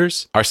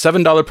supporters, our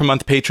 $7 per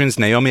month patrons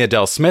Naomi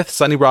Adele Smith,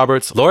 Sunny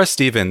Roberts, Laura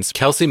Stevens,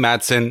 Kelsey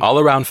Madsen, All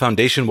Around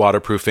Foundation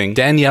Waterproofing,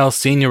 Danielle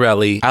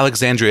Signorelli,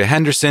 Alexandria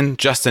Henderson,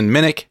 Justin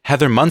Minnick,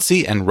 Heather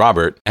Muncie, and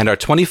Robert, and our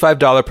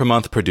 $25 per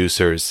month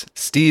producers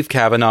Steve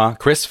Kavanaugh,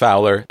 Chris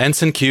Fowler,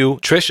 Ensign Q,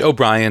 Trish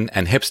O'Brien,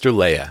 and Hipster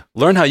Leia.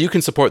 Learn how you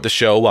can support the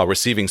show while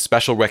receiving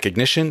special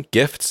recognition,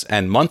 gifts,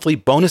 and monthly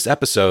bonus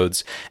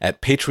episodes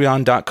at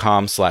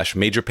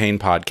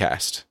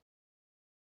patreon.com/majorpainpodcast.